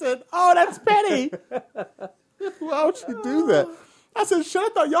 I said, oh, that's petty. Why would she do that? I said, shit, I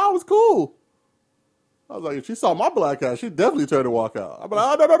thought y'all was cool. I was like, if she saw my black ass, she'd definitely turn and walk out. I'm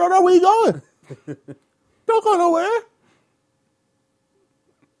like, oh, no, where you going? Don't go nowhere.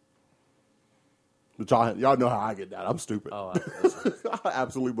 But y'all know how I get down. I'm stupid. Oh, I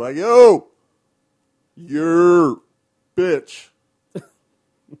absolutely be like, yo, you're bitch.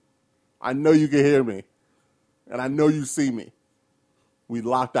 I know you can hear me. And I know you see me. We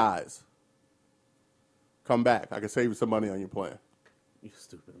locked eyes. Come back. I can save you some money on your plan. You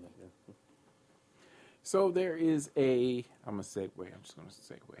stupid nigga. So there is I'm going to segue. I'm just going to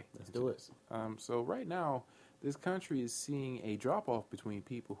segue. Let's do it. So right now, this country is seeing a drop-off between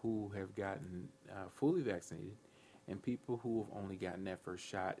people who have gotten fully vaccinated and people who have only gotten that first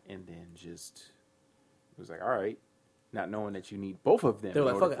shot and then just, it was like, all right, not knowing that you need both of them. They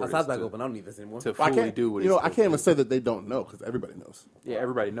were like, fuck it, outside's not open, I don't need this anymore. To fully do what I can't even say that they don't know because everybody knows. Yeah,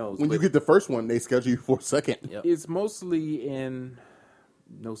 everybody knows. When you get the first one, they schedule you for a second. Yep. It's mostly in,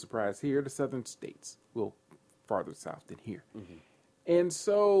 no surprise here, the southern states. Well, farther south than here. Mm-hmm. And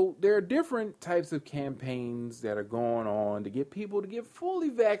so there are different types of campaigns that are going on to get people to get fully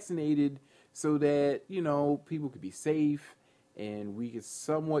vaccinated so that, people could be safe and we could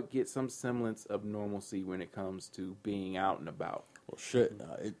somewhat get some semblance of normalcy when it comes to being out and about. Well, shit.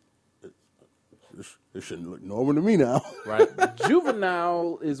 It shouldn't look normal to me now. Right.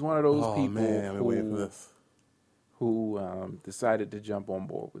 Juvenile is one of those people man, I've been waiting for this. Who decided to jump on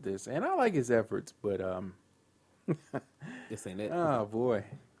board with this. And I like his efforts, but This ain't it. Oh boy.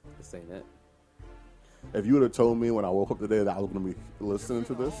 This ain't it. If you would have told me when I woke up today that I was going to be listening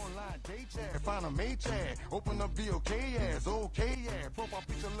to this, Find a mate chat, open up the okay ass, okay yeah. Profile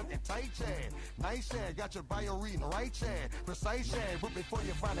picture looking tight chat, nice chat, got your bio reading right chat, precise chat. But before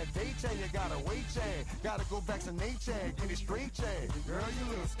you find a date chat, you gotta wait chat, gotta go vaccinate chat, get it straight chat. Girl, you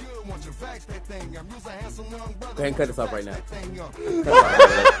look good, want you vax that thing. I'm using handsome young brother. Go ahead and cut this off right now.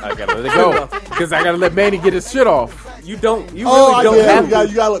 I gotta let it go because I gotta let Manny get his shit off. You don't. You really don't have to.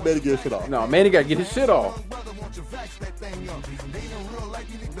 you gotta let Manny get his shit off. No, Manny gotta get his shit off.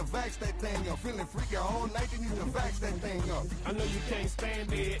 I know you can't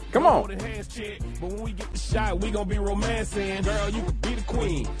stand it. Come on. But when we get the shot, we gon' be romancing. Girl, you could be the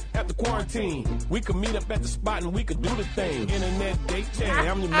queen at the quarantine. We could meet up at the spot and we could do the thing. Internet date chat,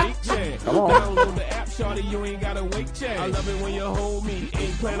 I'm your mate chat. Come on. Download the app, shorty, you ain't gotta wait chat. I love it when you hold me,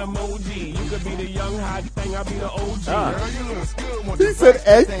 eggplant emoji. You could be the young hot thing, I'll be the OG. Girl, you look good. He said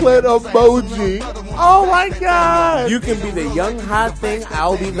eggplant emoji. Oh my God. You can be the young hot thing.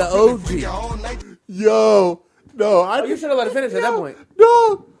 I'll be the OG. Yo. No, You should have let it finish at that point.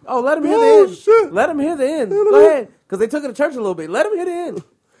 No. Oh, let him hear Oh, the end. shit. Let him hear the end. Go ahead. Because they took it to church a little bit. Let him hear the end.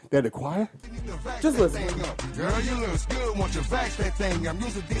 They're the choir? Just listen. Girl, you look good, want you vax that thing up.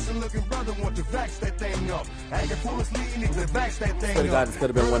 You's a decent looking brother, want you vax that thing up. Acting foolishly, you need to vax that thing Swear to God, this could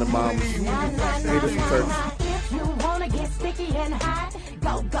have been one of Mom's leaders from church. If you wanna get sticky and hot,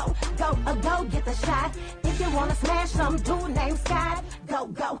 go get the shot. If you wanna smash some dude named Scott,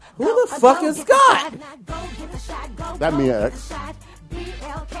 go. Who the fuck is Scott? That me ex.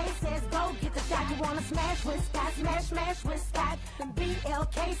 BLK says go get the shot. You wanna smash with Scott, smash with Scott.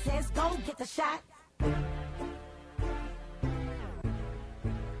 BLK says go get the shot.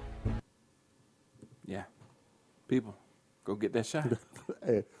 Yeah. People, go get that shot.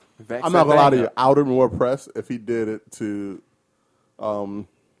 Hey, Vax I'm not that gonna lie to thing you. up. I would have been more impressed if he did it to,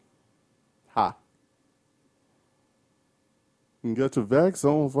 Ha. You got your vax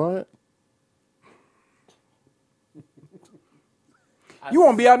on, fight. You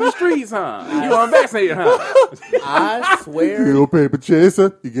won't be out in the streets, huh? You unvaccinated, huh? I swear. You paper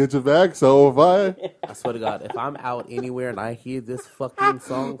chaser. You get your vax on, fight. I swear to God, if I'm out anywhere and I hear this fucking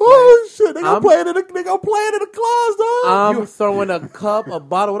song, Oh shit! They gonna play it in the class, dog. I'm throwing a cup, a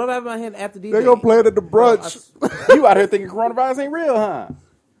bottle, whatever I have in my hand after DJ. They gonna play it at the brunch. You out here thinking coronavirus ain't real, huh?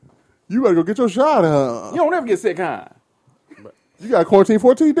 You better go get your shot, huh? You don't ever get sick, huh? You got quarantine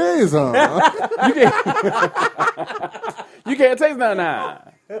 14 days, huh? You can't taste nothing, huh?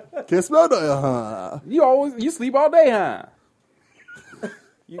 Can't smell nothing, huh? You sleep all day, huh?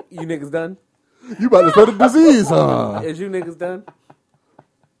 You niggas done? You about to spread the disease, huh? Is you niggas done?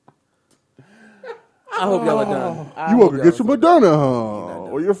 I hope y'all are done. You want to get your Moderna,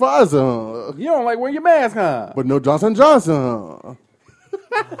 huh? Or your Pfizer, huh? You don't like wearing your mask, huh? But no Johnson Johnson, huh?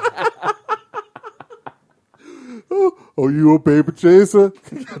 Oh, you a paper chaser?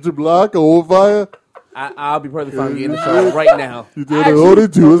 Got your block on fire? I'll be perfectly fine getting the show right now. You tell the order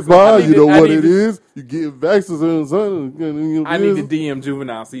to it's fine. You know what it is. You get vaccines and something. I need to DM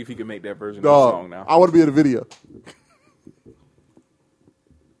Juvenile, see if he can make that version of the Dog, song now. I want to be in the video.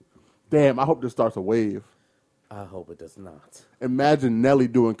 Damn, I hope this starts a wave. I hope it does not. Imagine Nelly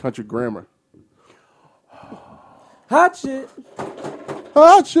doing country grammar. Hot shit.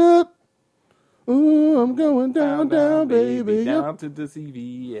 Hot shit. Ooh, I'm going down, baby. Down to the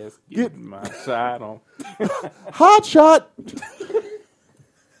CVS. Get my shot on. Hot shot.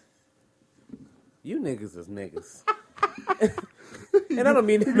 You niggas is niggas. And I don't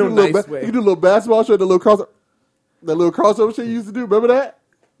mean it in no nice way. You do a little basketball shit, that little crossover shit you used to do. Remember that?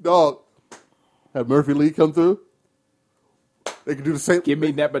 Dog. Have Murphy Lee come through. They can do the same. Give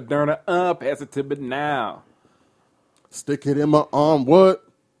me that Moderna. Pass it to me now. Stick it in my arm. What?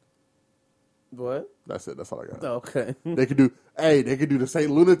 What? That's it. That's all I got. Okay. They could do. Hey, they could do the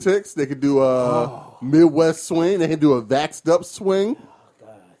St. Lunatics. They could do Midwest swing. They can do a vaxxed up swing.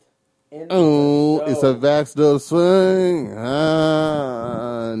 Oh, it's a vaxxed up swing.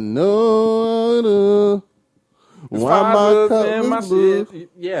 I know. Why my cup is blue? Shit.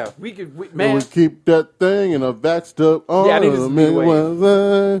 Yeah, we could. Man, we keep that thing in a vaxxed up arm. Yeah, I need this to be the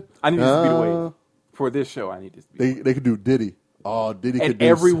wave. I need this to be the wave. For this show, I need this to be They could do Diddy. Oh, Diddy could do.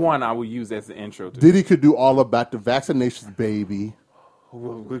 And everyone I will use as the intro to Diddy could do all about the vaccinations, baby.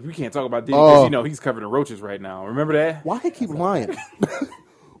 We can't talk about Diddy because he's covered in roaches right now. Remember that? Why he keep lying?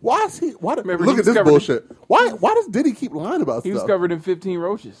 Why is he? Remember, look at this bullshit. Why does Diddy keep lying about stuff? He was covered in 15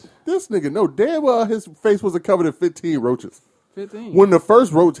 roaches. This nigga, no, damn well his face wasn't covered in 15 roaches. 15. When the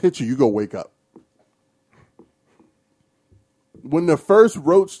first roach hit you, you go wake up. When the first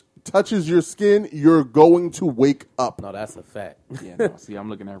roach touches your skin, you're going to wake up. No, that's a fact. Yeah, no, see, I'm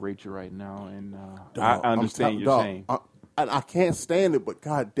looking at Rachel right now, and I understand your shame. I can't stand it, but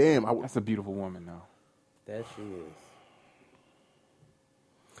goddamn, that's a beautiful woman, though. That she is.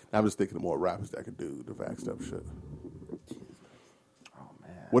 I'm just thinking of more rappers that could do the Vaxed up shit. Oh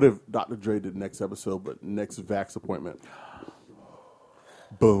man, what if Dr. Dre did next episode, but next Vax appointment?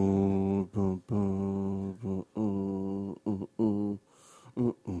 Boom, boom, boom, boom,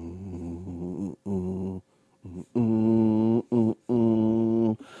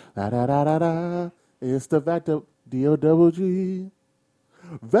 da da da da da. It's the Vaxed up D-O-double-G.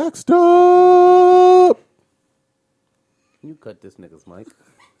 Vaxed up. Can you cut this nigga's mic,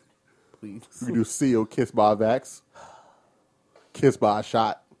 please? We can do seal, kiss by a Vax, kiss by a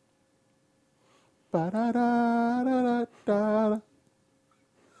shot. Ba-da-da-da-da-da.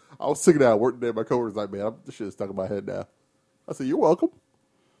 I was singing that at work today. My coworker's like, man, this shit is stuck in my head now. I said, you're welcome.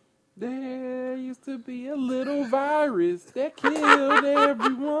 There used to be a little virus that killed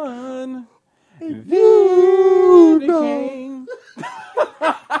everyone. You became.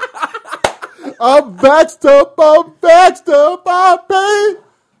 I'm Vaxed up, I'm babe.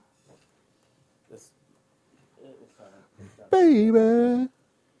 Baby.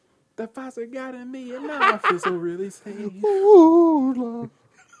 The Pfizer got in me and now I feel so really safe. Ooh, Lord.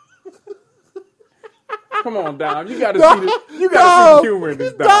 Come on, Dom. You gotta see the humor in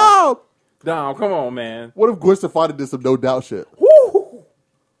this, Dom. Dom, come on, man. What if Gwen Stefani did some No Doubt shit? Woo!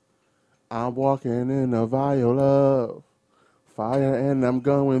 I'm walking in a vial of fire and I'm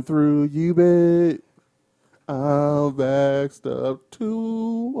going through you, babe. I'm Vaxed up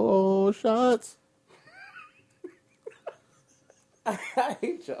 2 more shots. I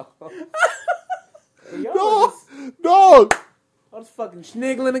hate y'all. Dog. I was fucking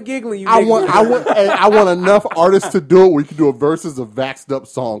sniggling and giggling. I want enough artists to do it where you can do a verses of Vaxed up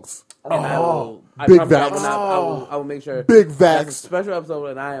songs. Big Vax. I will make sure. Big That's a Vax. special episode,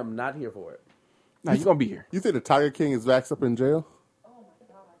 and I am not here for it. No, you're gonna be here. You think the Tiger King is Vaxed up in jail?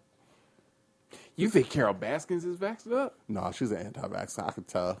 You think Carol Baskins is vaxxed up? No, she's an anti-vax. I can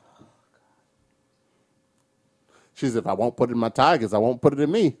tell. She's, if I won't put it in my tigers, I won't put it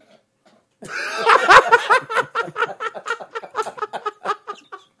in me.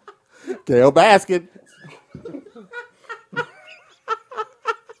 Carol Baskin.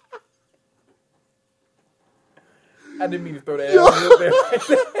 I didn't mean to throw that out there.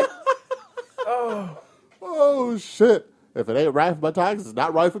 Oh, shit. If it ain't right for my tigers, it's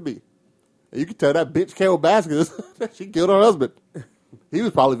not right for me. And you can tell that bitch Carol Baskin, she killed her husband. He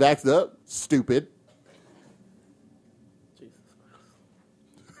was probably vaxxed up. Stupid. Jesus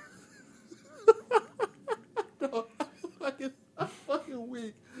I'm fucking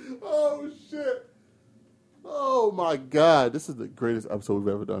weak. Oh, shit. Oh, my God. This is the greatest episode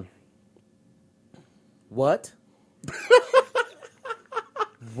we've ever done. What?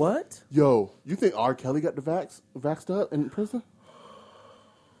 What? Yo, you think R. Kelly got the vaxxed up in prison?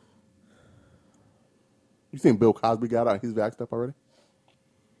 You think Bill Cosby got out? He's vaxxed up already?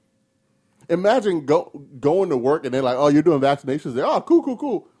 Imagine going to work and they're like, oh, you're doing vaccinations? They're, oh,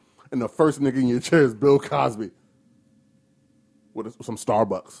 cool. And the first nigga in your chair is Bill Cosby with some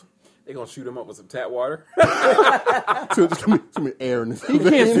Starbucks. They gonna shoot him up with some tap water. So just give me air in this.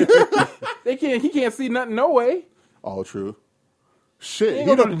 He can't see nothing. No way. Oh, true. Shit, He ain't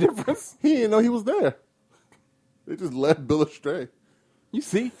gonna know the difference. He didn't know he was there. They just led Bill astray. You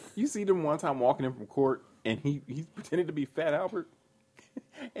see them one time walking in from court, and he pretended to be Fat Albert,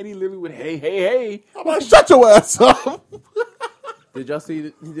 and he literally went, hey. I'm like, shut your ass up. Did y'all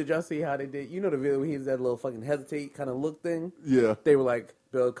see how they did? You know the video where he has that little fucking hesitate kind of look thing? Yeah. They were like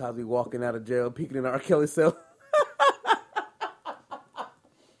Bill Cosby walking out of jail, peeking in R. Kelly's cell.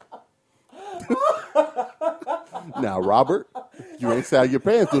 Now, Robert, you ain't sat your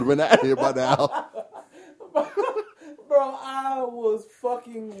pants. Would have been out of here by now. Bro, I was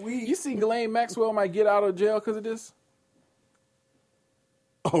fucking weak. You see Ghislaine Maxwell might get out of jail because of this?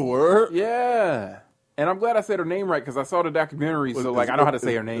 Oh, word? Yeah. And I'm glad I said her name right because I saw the documentary, so I know how to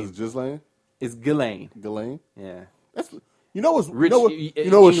say her name. Is Ghislaine? It's Ghislaine. Ghislaine? Yeah. You know what's Rich,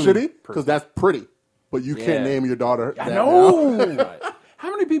 shitty? Because that's pretty. But you can't name your daughter that. I know. How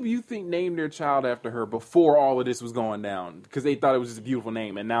many people you think named their child after her before all of this was going down? Because they thought it was just a beautiful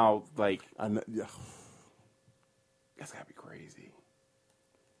name, and now, like, that's gotta be crazy.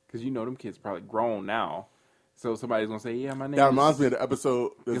 Because you know them kids probably grown now, so somebody's gonna say, "Yeah, my name." That reminds me of the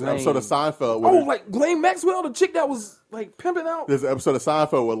episode. There's an episode of Seinfeld. Like Ghislaine Maxwell, the chick that was like pimping out. There's an episode of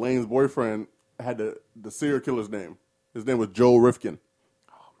Seinfeld where Lane's boyfriend had the serial killer's name. His name was Joel Rifkin.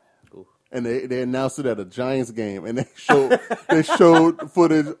 Oh man, And they announced it at a Giants game, and they showed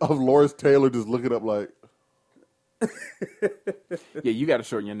footage of Lawrence Taylor just looking up like. Yeah, you got to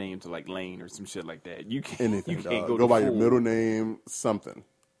shorten your name to like Lane or some shit like that. You can't. Anything, You can't go by your middle name, something.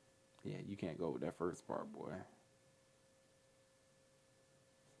 Yeah, you can't go with that first part, boy.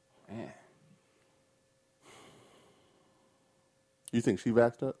 Man, You think she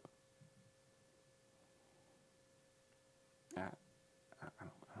vaxxed up? I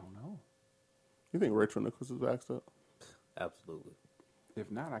don't know. You think Rachel Nichols is vaxxed up? Absolutely. If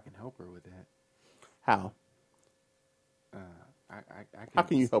not, I can help her with that. How? How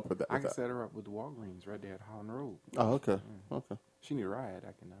can you help with that? I can set her up with the Walgreens right there at Holland Road. Oh, okay. Okay. She need a ride.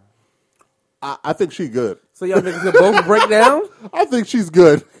 I can. I think she's good. So y'all niggas can both break down? I think she's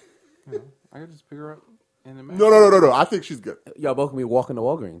good. I can just pick her up in the. No. I think she's good. Y'all both can be walking to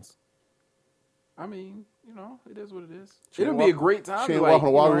Walgreens. I mean, it is what it is. She It'll ain't be a walk- great time. she to ain't like, walking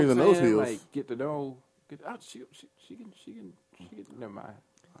to Walgreens you know in what those I'm saying? heels. Like, get to know. She can. Never mind.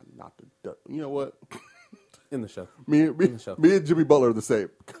 Not the. You know what? In the show. Me and Jimmy Butler are the same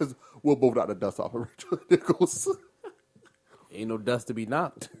because we'll both knock the dust off of Rachel Nichols. Ain't no dust to be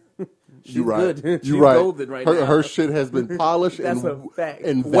knocked. She's You're right. good. She's You're right. golden right now. Her shit has been polished That's and a fact.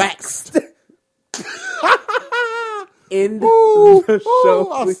 and Waxed. End Ooh, the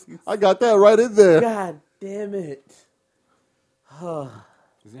show. ooh, I got that right in there. God damn it.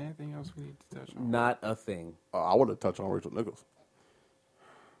 Is there anything else we need to touch on? Not a thing. I want to touch on Rachel Nichols.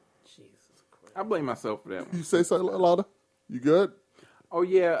 Jesus Christ. I blame myself for that one. You say something louder? You good? Oh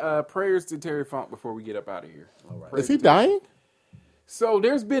yeah, prayers to Terry Funk before we get up out of here. All right. Is he dying? So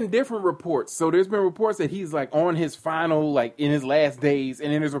there's been different reports. So there's been reports that he's like on his final, like in his last days,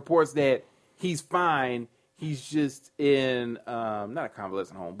 and then there's reports that he's fine. He's just in not a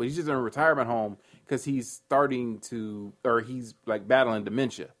convalescent home, but he's just in a retirement home because he's he's like battling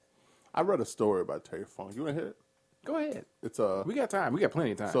dementia. I read a story about Terry Funk. You want to hear it? Go ahead. It's we got time. We got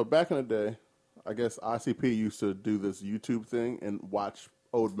plenty of time. So back in the day, I guess ICP used to do this YouTube thing and watch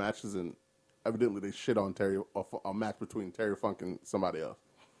old matches, and evidently they shit on a match between Terry Funk and somebody else.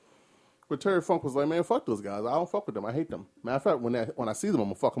 But Terry Funk was like, man, fuck those guys. I don't fuck with them. I hate them. Matter of fact, when I see them, I'm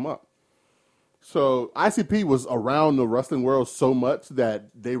going to fuck them up. So ICP was around the wrestling world so much that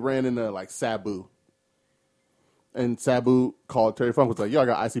they ran into like Sabu. And Sabu called Terry Funk, was like, yo, I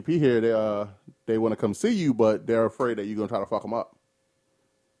got ICP here. They want to come see you, but they're afraid that you're going to try to fuck them up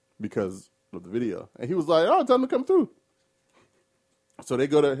because of the video. And he was like, oh, tell them to come through. So they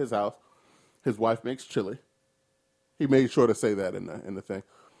go to his house. His wife makes chili. He made sure to say that in the thing.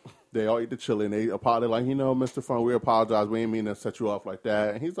 They all eat the chili, and they apologize, like, Mr. Funk, we apologize. We ain't mean to set you off like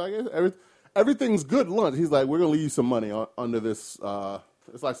that. And he's like, everything's good lunch. He's like, we're going to leave you some money under this.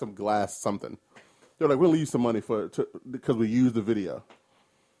 It's like some glass something. They're like, we'll leave you some money because we used the video.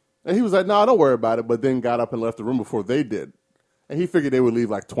 And he was like, no, don't worry about it, but then got up and left the room before they did. And he figured they would leave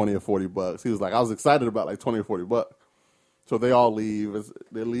like $20 or $40. He was like, I was excited about like $20 or $40. So they all leave.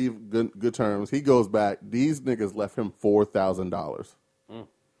 They leave good terms. He goes back. These niggas left him $4,000.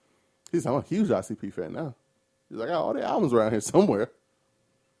 He's like, I'm a huge ICP fan now. He's like, I got all the albums around here somewhere.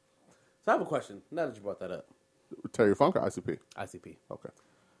 So I have a question. Now that you brought that up. Terry Funk or ICP? ICP. Okay.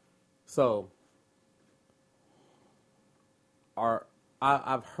 So,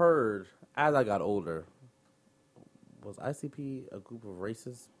 I've heard, as I got older, was ICP a group of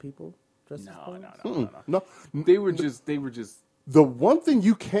racist people? No. They were just. The one thing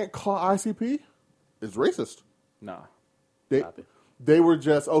you can't call ICP is racist. No. They were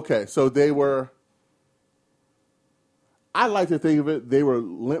just, okay, so they were, I like to think of it, they were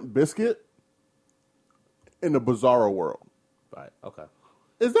Limp Bizkit in the bizarro world. Right, okay.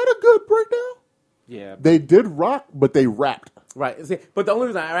 Is that a good breakdown? Yeah. They did rock, but they rapped. Right. See, but the only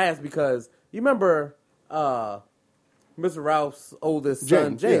reason I asked because you remember Mr. Ralph's oldest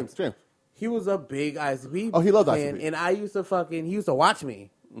son, James. Yeah, James. He was a big ICP. Oh, he loved fan, ICP. And I used to he used to watch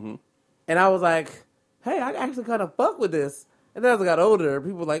me. Mm-hmm. And I was like, hey, I actually kind of fuck with this. And then as I got older,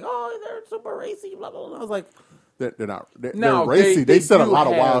 people were like, oh, they're super racy, blah, blah, blah. And I was like, they're not. They're No, racy. They said a lot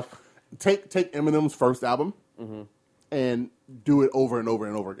of have- wild. Take Eminem's first album and do it over and over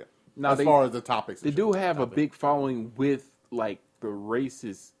and over again. Now as far as the topics. They do have a big following with like the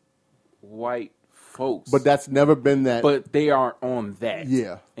racist white folks. But that's never been that. But they aren't on that.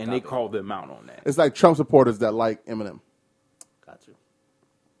 Yeah. And they call them out on that. It's like Trump supporters that like Eminem. got you.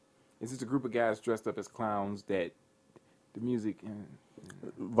 It's just a group of guys dressed up as clowns that the music,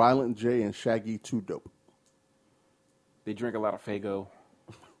 Violent J and Shaggy Too Dope. they drink a lot of Faygo.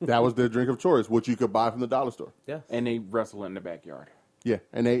 That was their drink of choice, which you could buy from the dollar store. Yeah. And they wrestle in the backyard. Yeah,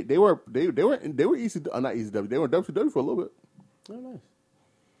 and they were easy, not ECW. They were WCW for a little bit. Oh, nice.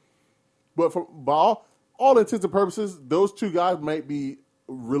 But by all intents and purposes, those two guys might be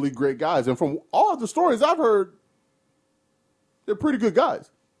really great guys. And from all the stories I've heard, they're pretty good guys.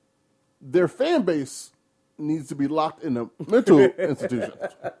 Their fan base needs to be locked in a mental institution.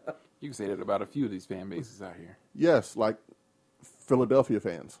 You can say that about a few of these fan bases out here. Yes, like Philadelphia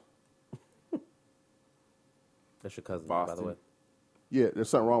fans. That's your cousin, Boston. by the way. Yeah, there's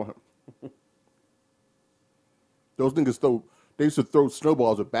something wrong with him. Those niggas they used to throw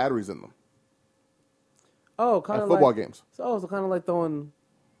snowballs with batteries in them. Oh, kind At of football like, games. So kind of like throwing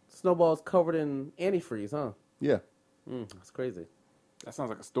snowballs covered in antifreeze, huh? Yeah. That's crazy. That sounds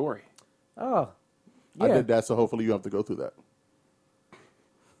like a story. Oh, yeah. I did that, so hopefully you have to go through that.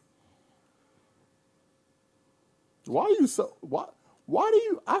 Why are you so... Why do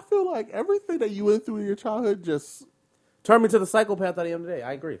you... I feel like everything that you went through in your childhood just... Turned me to the psychopath that I am today.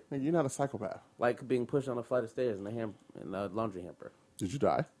 I agree. Man, you're not a psychopath. Like being pushed on a flight of stairs in a laundry hamper. Did you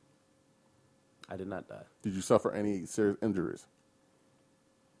die? I did not die. Did you suffer any serious injuries?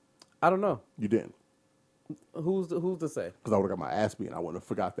 I don't know. You didn't. Who's to say? Because I would have got my ass beat and I wouldn't have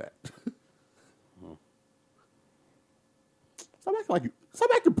forgot that. Stop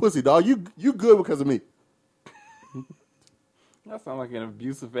acting pussy, dog. You good because of me. That sounds like an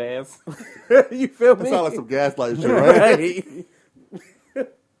abusive ass. You feel me? That sounds like some gaslight shit, right? Right.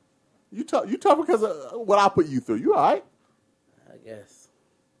 You tough because of what I put you through. You all right? I guess.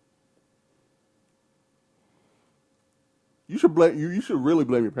 You should blame you should really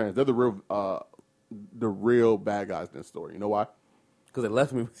blame your parents. They're the real bad guys in this story. You know why? Because they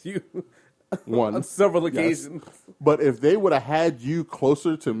left me with you. One. On several occasions. Yes. But if they would have had you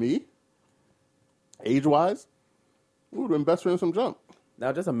closer to me, age-wise, we would have been best friends from jump.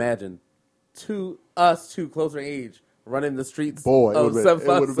 Now just imagine us two closer in age running the streets. Boy, of it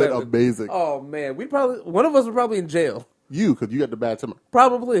would have been amazing. Oh man, one of us would probably in jail. You, because you got the bad temper.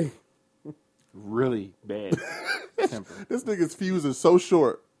 Probably. Really bad temper. This nigga's fuse is so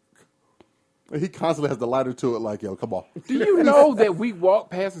short. He constantly has the lighter to it like, yo, come on. Do you know that we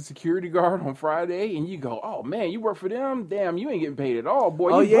walked past a security guard on Friday and you go, oh, man, you work for them? Damn, you ain't getting paid at all,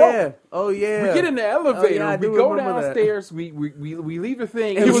 boy. Oh, you yeah. broke. Oh, yeah. We get in the elevator. Yeah, I we do go remember that. downstairs. We leave the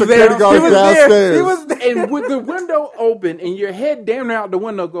thing. And He the was security guard He was downstairs. there. He was there. And with the window open and your head damn near out the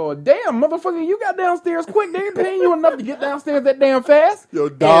window going, damn, motherfucker, you got downstairs quick. They ain't paying you enough to get downstairs that damn fast. Yo,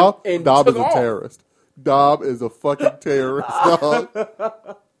 Dob and is took a off. terrorist. Dob is a fucking terrorist, dog.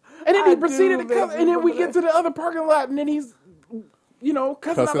 And then he I proceeded do, to come, man, and then we remember get to the other parking lot, and then he's, cussing out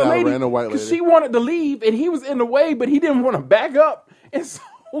the out a lady random white because lady. she wanted to leave, and he was in the way, but he didn't want to back up, and so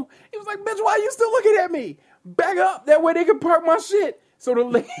he was like, "Bitch, why are you still looking at me? Back up, that way they can park my shit." So the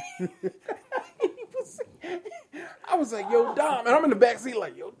lady, I was like, "Yo, Dom," and I'm in the back seat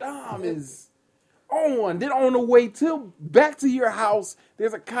like, "Yo, Dom is on." Then on the way back to your house,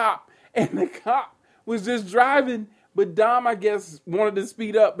 there's a cop, and the cop was just driving. But Dom, I guess, wanted to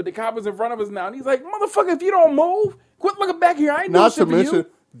speed up, but the cop was in front of us now. And he's like, motherfucker, if you don't move, quit looking back here. I ain't doing Not shit to for mention, you.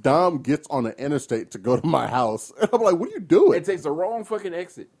 Dom gets on the interstate to go to my house. And I'm like, what are you doing? It takes the wrong fucking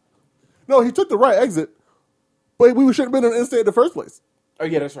exit. No, he took the right exit. But we should have been on the interstate in the first place. Oh,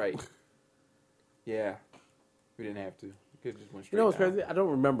 yeah, that's right. Yeah. We didn't have to. We could just went straight You know what's down. crazy? I don't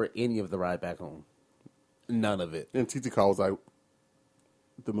remember any of the ride back home. None of it. And TT call was like,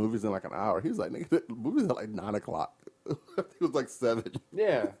 the movie's in like an hour. He was like, nigga, the movie's at like 9 o'clock. It was like 7.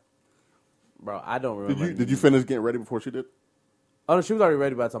 Yeah. Bro, I don't remember. Did you finish getting ready before she did? Oh, no, she was already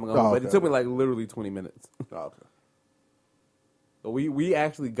ready by the time I got home, but okay. it took me like literally 20 minutes. Oh, okay. But we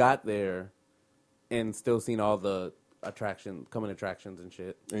actually got there and still seen all the coming attractions and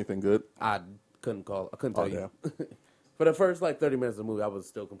shit. Anything good? I couldn't tell you. Damn. For the first like 30 minutes of the movie, I was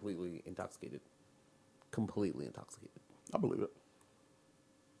still completely intoxicated. Completely intoxicated. I believe it.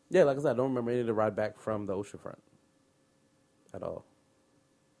 Yeah, like I said, I don't remember any of the ride back from the oceanfront at all.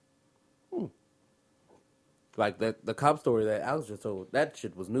 Like the cop story that Alex just told, that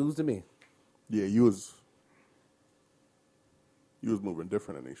shit was news to me. Yeah, you was moving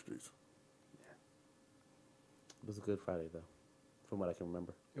different in these streets. It was a good Friday though, from what I can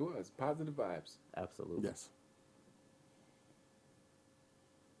remember. It was. Positive vibes. Absolutely. Yes.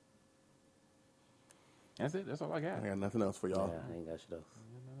 That's it. That's all I got. I got nothing else for y'all. Yeah, I ain't got shit else.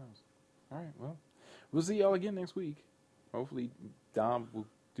 All right, well, we'll see y'all again next week. Hopefully, Dom will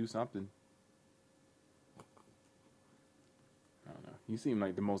do something. I don't know. You seem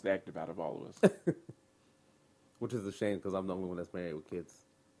like the most active out of all of us. Which is a shame because I'm the only one that's married with kids.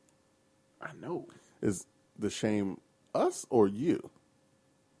 I know. Is the shame us or you?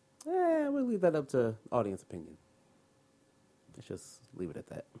 We'll leave that up to audience opinion. Let's just leave it at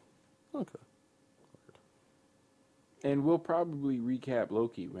that. Okay. And we'll probably recap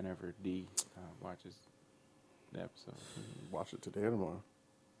Loki whenever D watches the episode. Watch it today or tomorrow.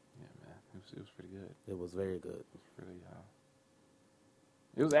 Yeah, man. It was pretty good. It was very good. It was really,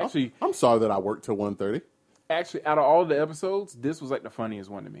 it was actually... I'm sorry that I worked till 1:30. Actually, out of all the episodes, this was like the funniest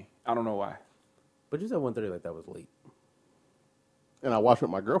one to me. I don't know why. But you said 1:30 like that was late. And I watched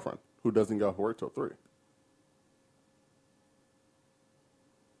with my girlfriend, who doesn't go to work till 3.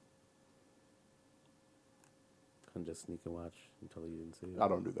 Couldn't just sneak and watch until you didn't see it. I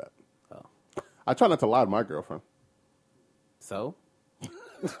don't do that. Oh. I try not to lie to my girlfriend. So?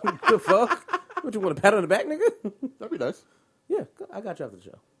 The fuck? What, you want a pat on the back, nigga? That'd be nice. Yeah, I got you after the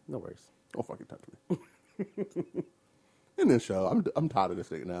show. No worries. Don't fucking touch me. In this show, I'm tired of this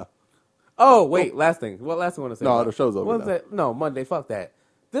nigga now. Oh, wait, last thing. What last thing I want to say? No, the show's over What's now. that? No, Monday, fuck that.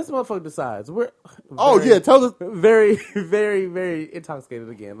 This motherfucker decides. We're Tell us. very, very, very intoxicated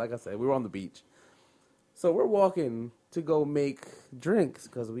again. Like I said, we were on the beach. So we're walking to go make drinks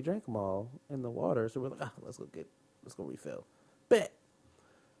because we drank them all in the water. So we're like, let's go refill. Bet.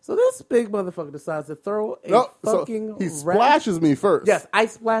 So this big motherfucker decides to throw a fucking he splashes me first. Yes, I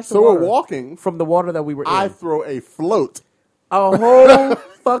splashed the So water we're walking. from the water that we were in. I throw a float. A whole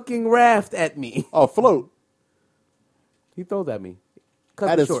fucking raft at me. A float. He throws at me.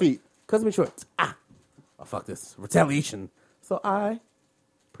 At his feet. Cuts me short. Oh, fuck this. Retaliation. So I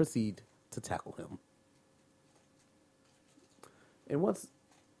proceed to tackle him. And once...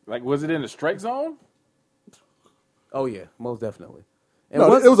 Like, was it in the strike zone? Oh, yeah. Most definitely. And No,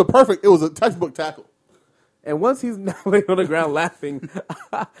 once, it was a textbook tackle. And once he's now laying on the ground laughing,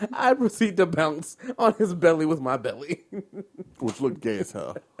 I proceed to bounce on his belly with my belly. Which looked gay as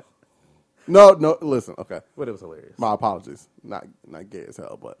hell. No, listen, okay. But it was hilarious. My apologies. Not gay as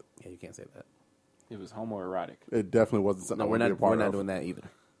hell, but... Yeah, you can't say that. It was homoerotic. It definitely wasn't something I we're wanted to be a part of. We're not doing that either.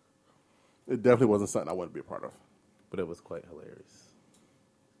 It definitely wasn't something I wanted to be a part of. But it was quite hilarious.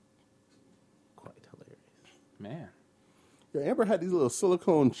 Quite hilarious. Man. Yeah, Amber had these little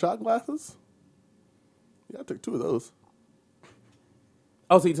silicone shot glasses. Yeah, I took 2 of those.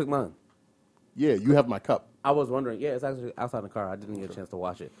 Oh, so you took mine? Yeah, you have my cup. I was wondering. Yeah, it's actually outside the car. I didn't get a chance to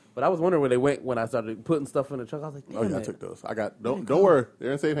wash it. But I was wondering where they went when I started putting stuff in the truck. I was like, damn Oh, yeah, it. I took those. I got, don't worry.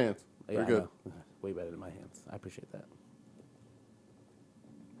 They're in safe hands. Yeah, They're I good. know. Way better than my hands. I appreciate that.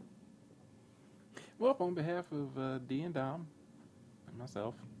 Well, on behalf of D and Dom and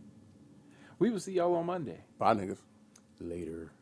myself, we will see y'all on Monday. Bye, niggas. Later.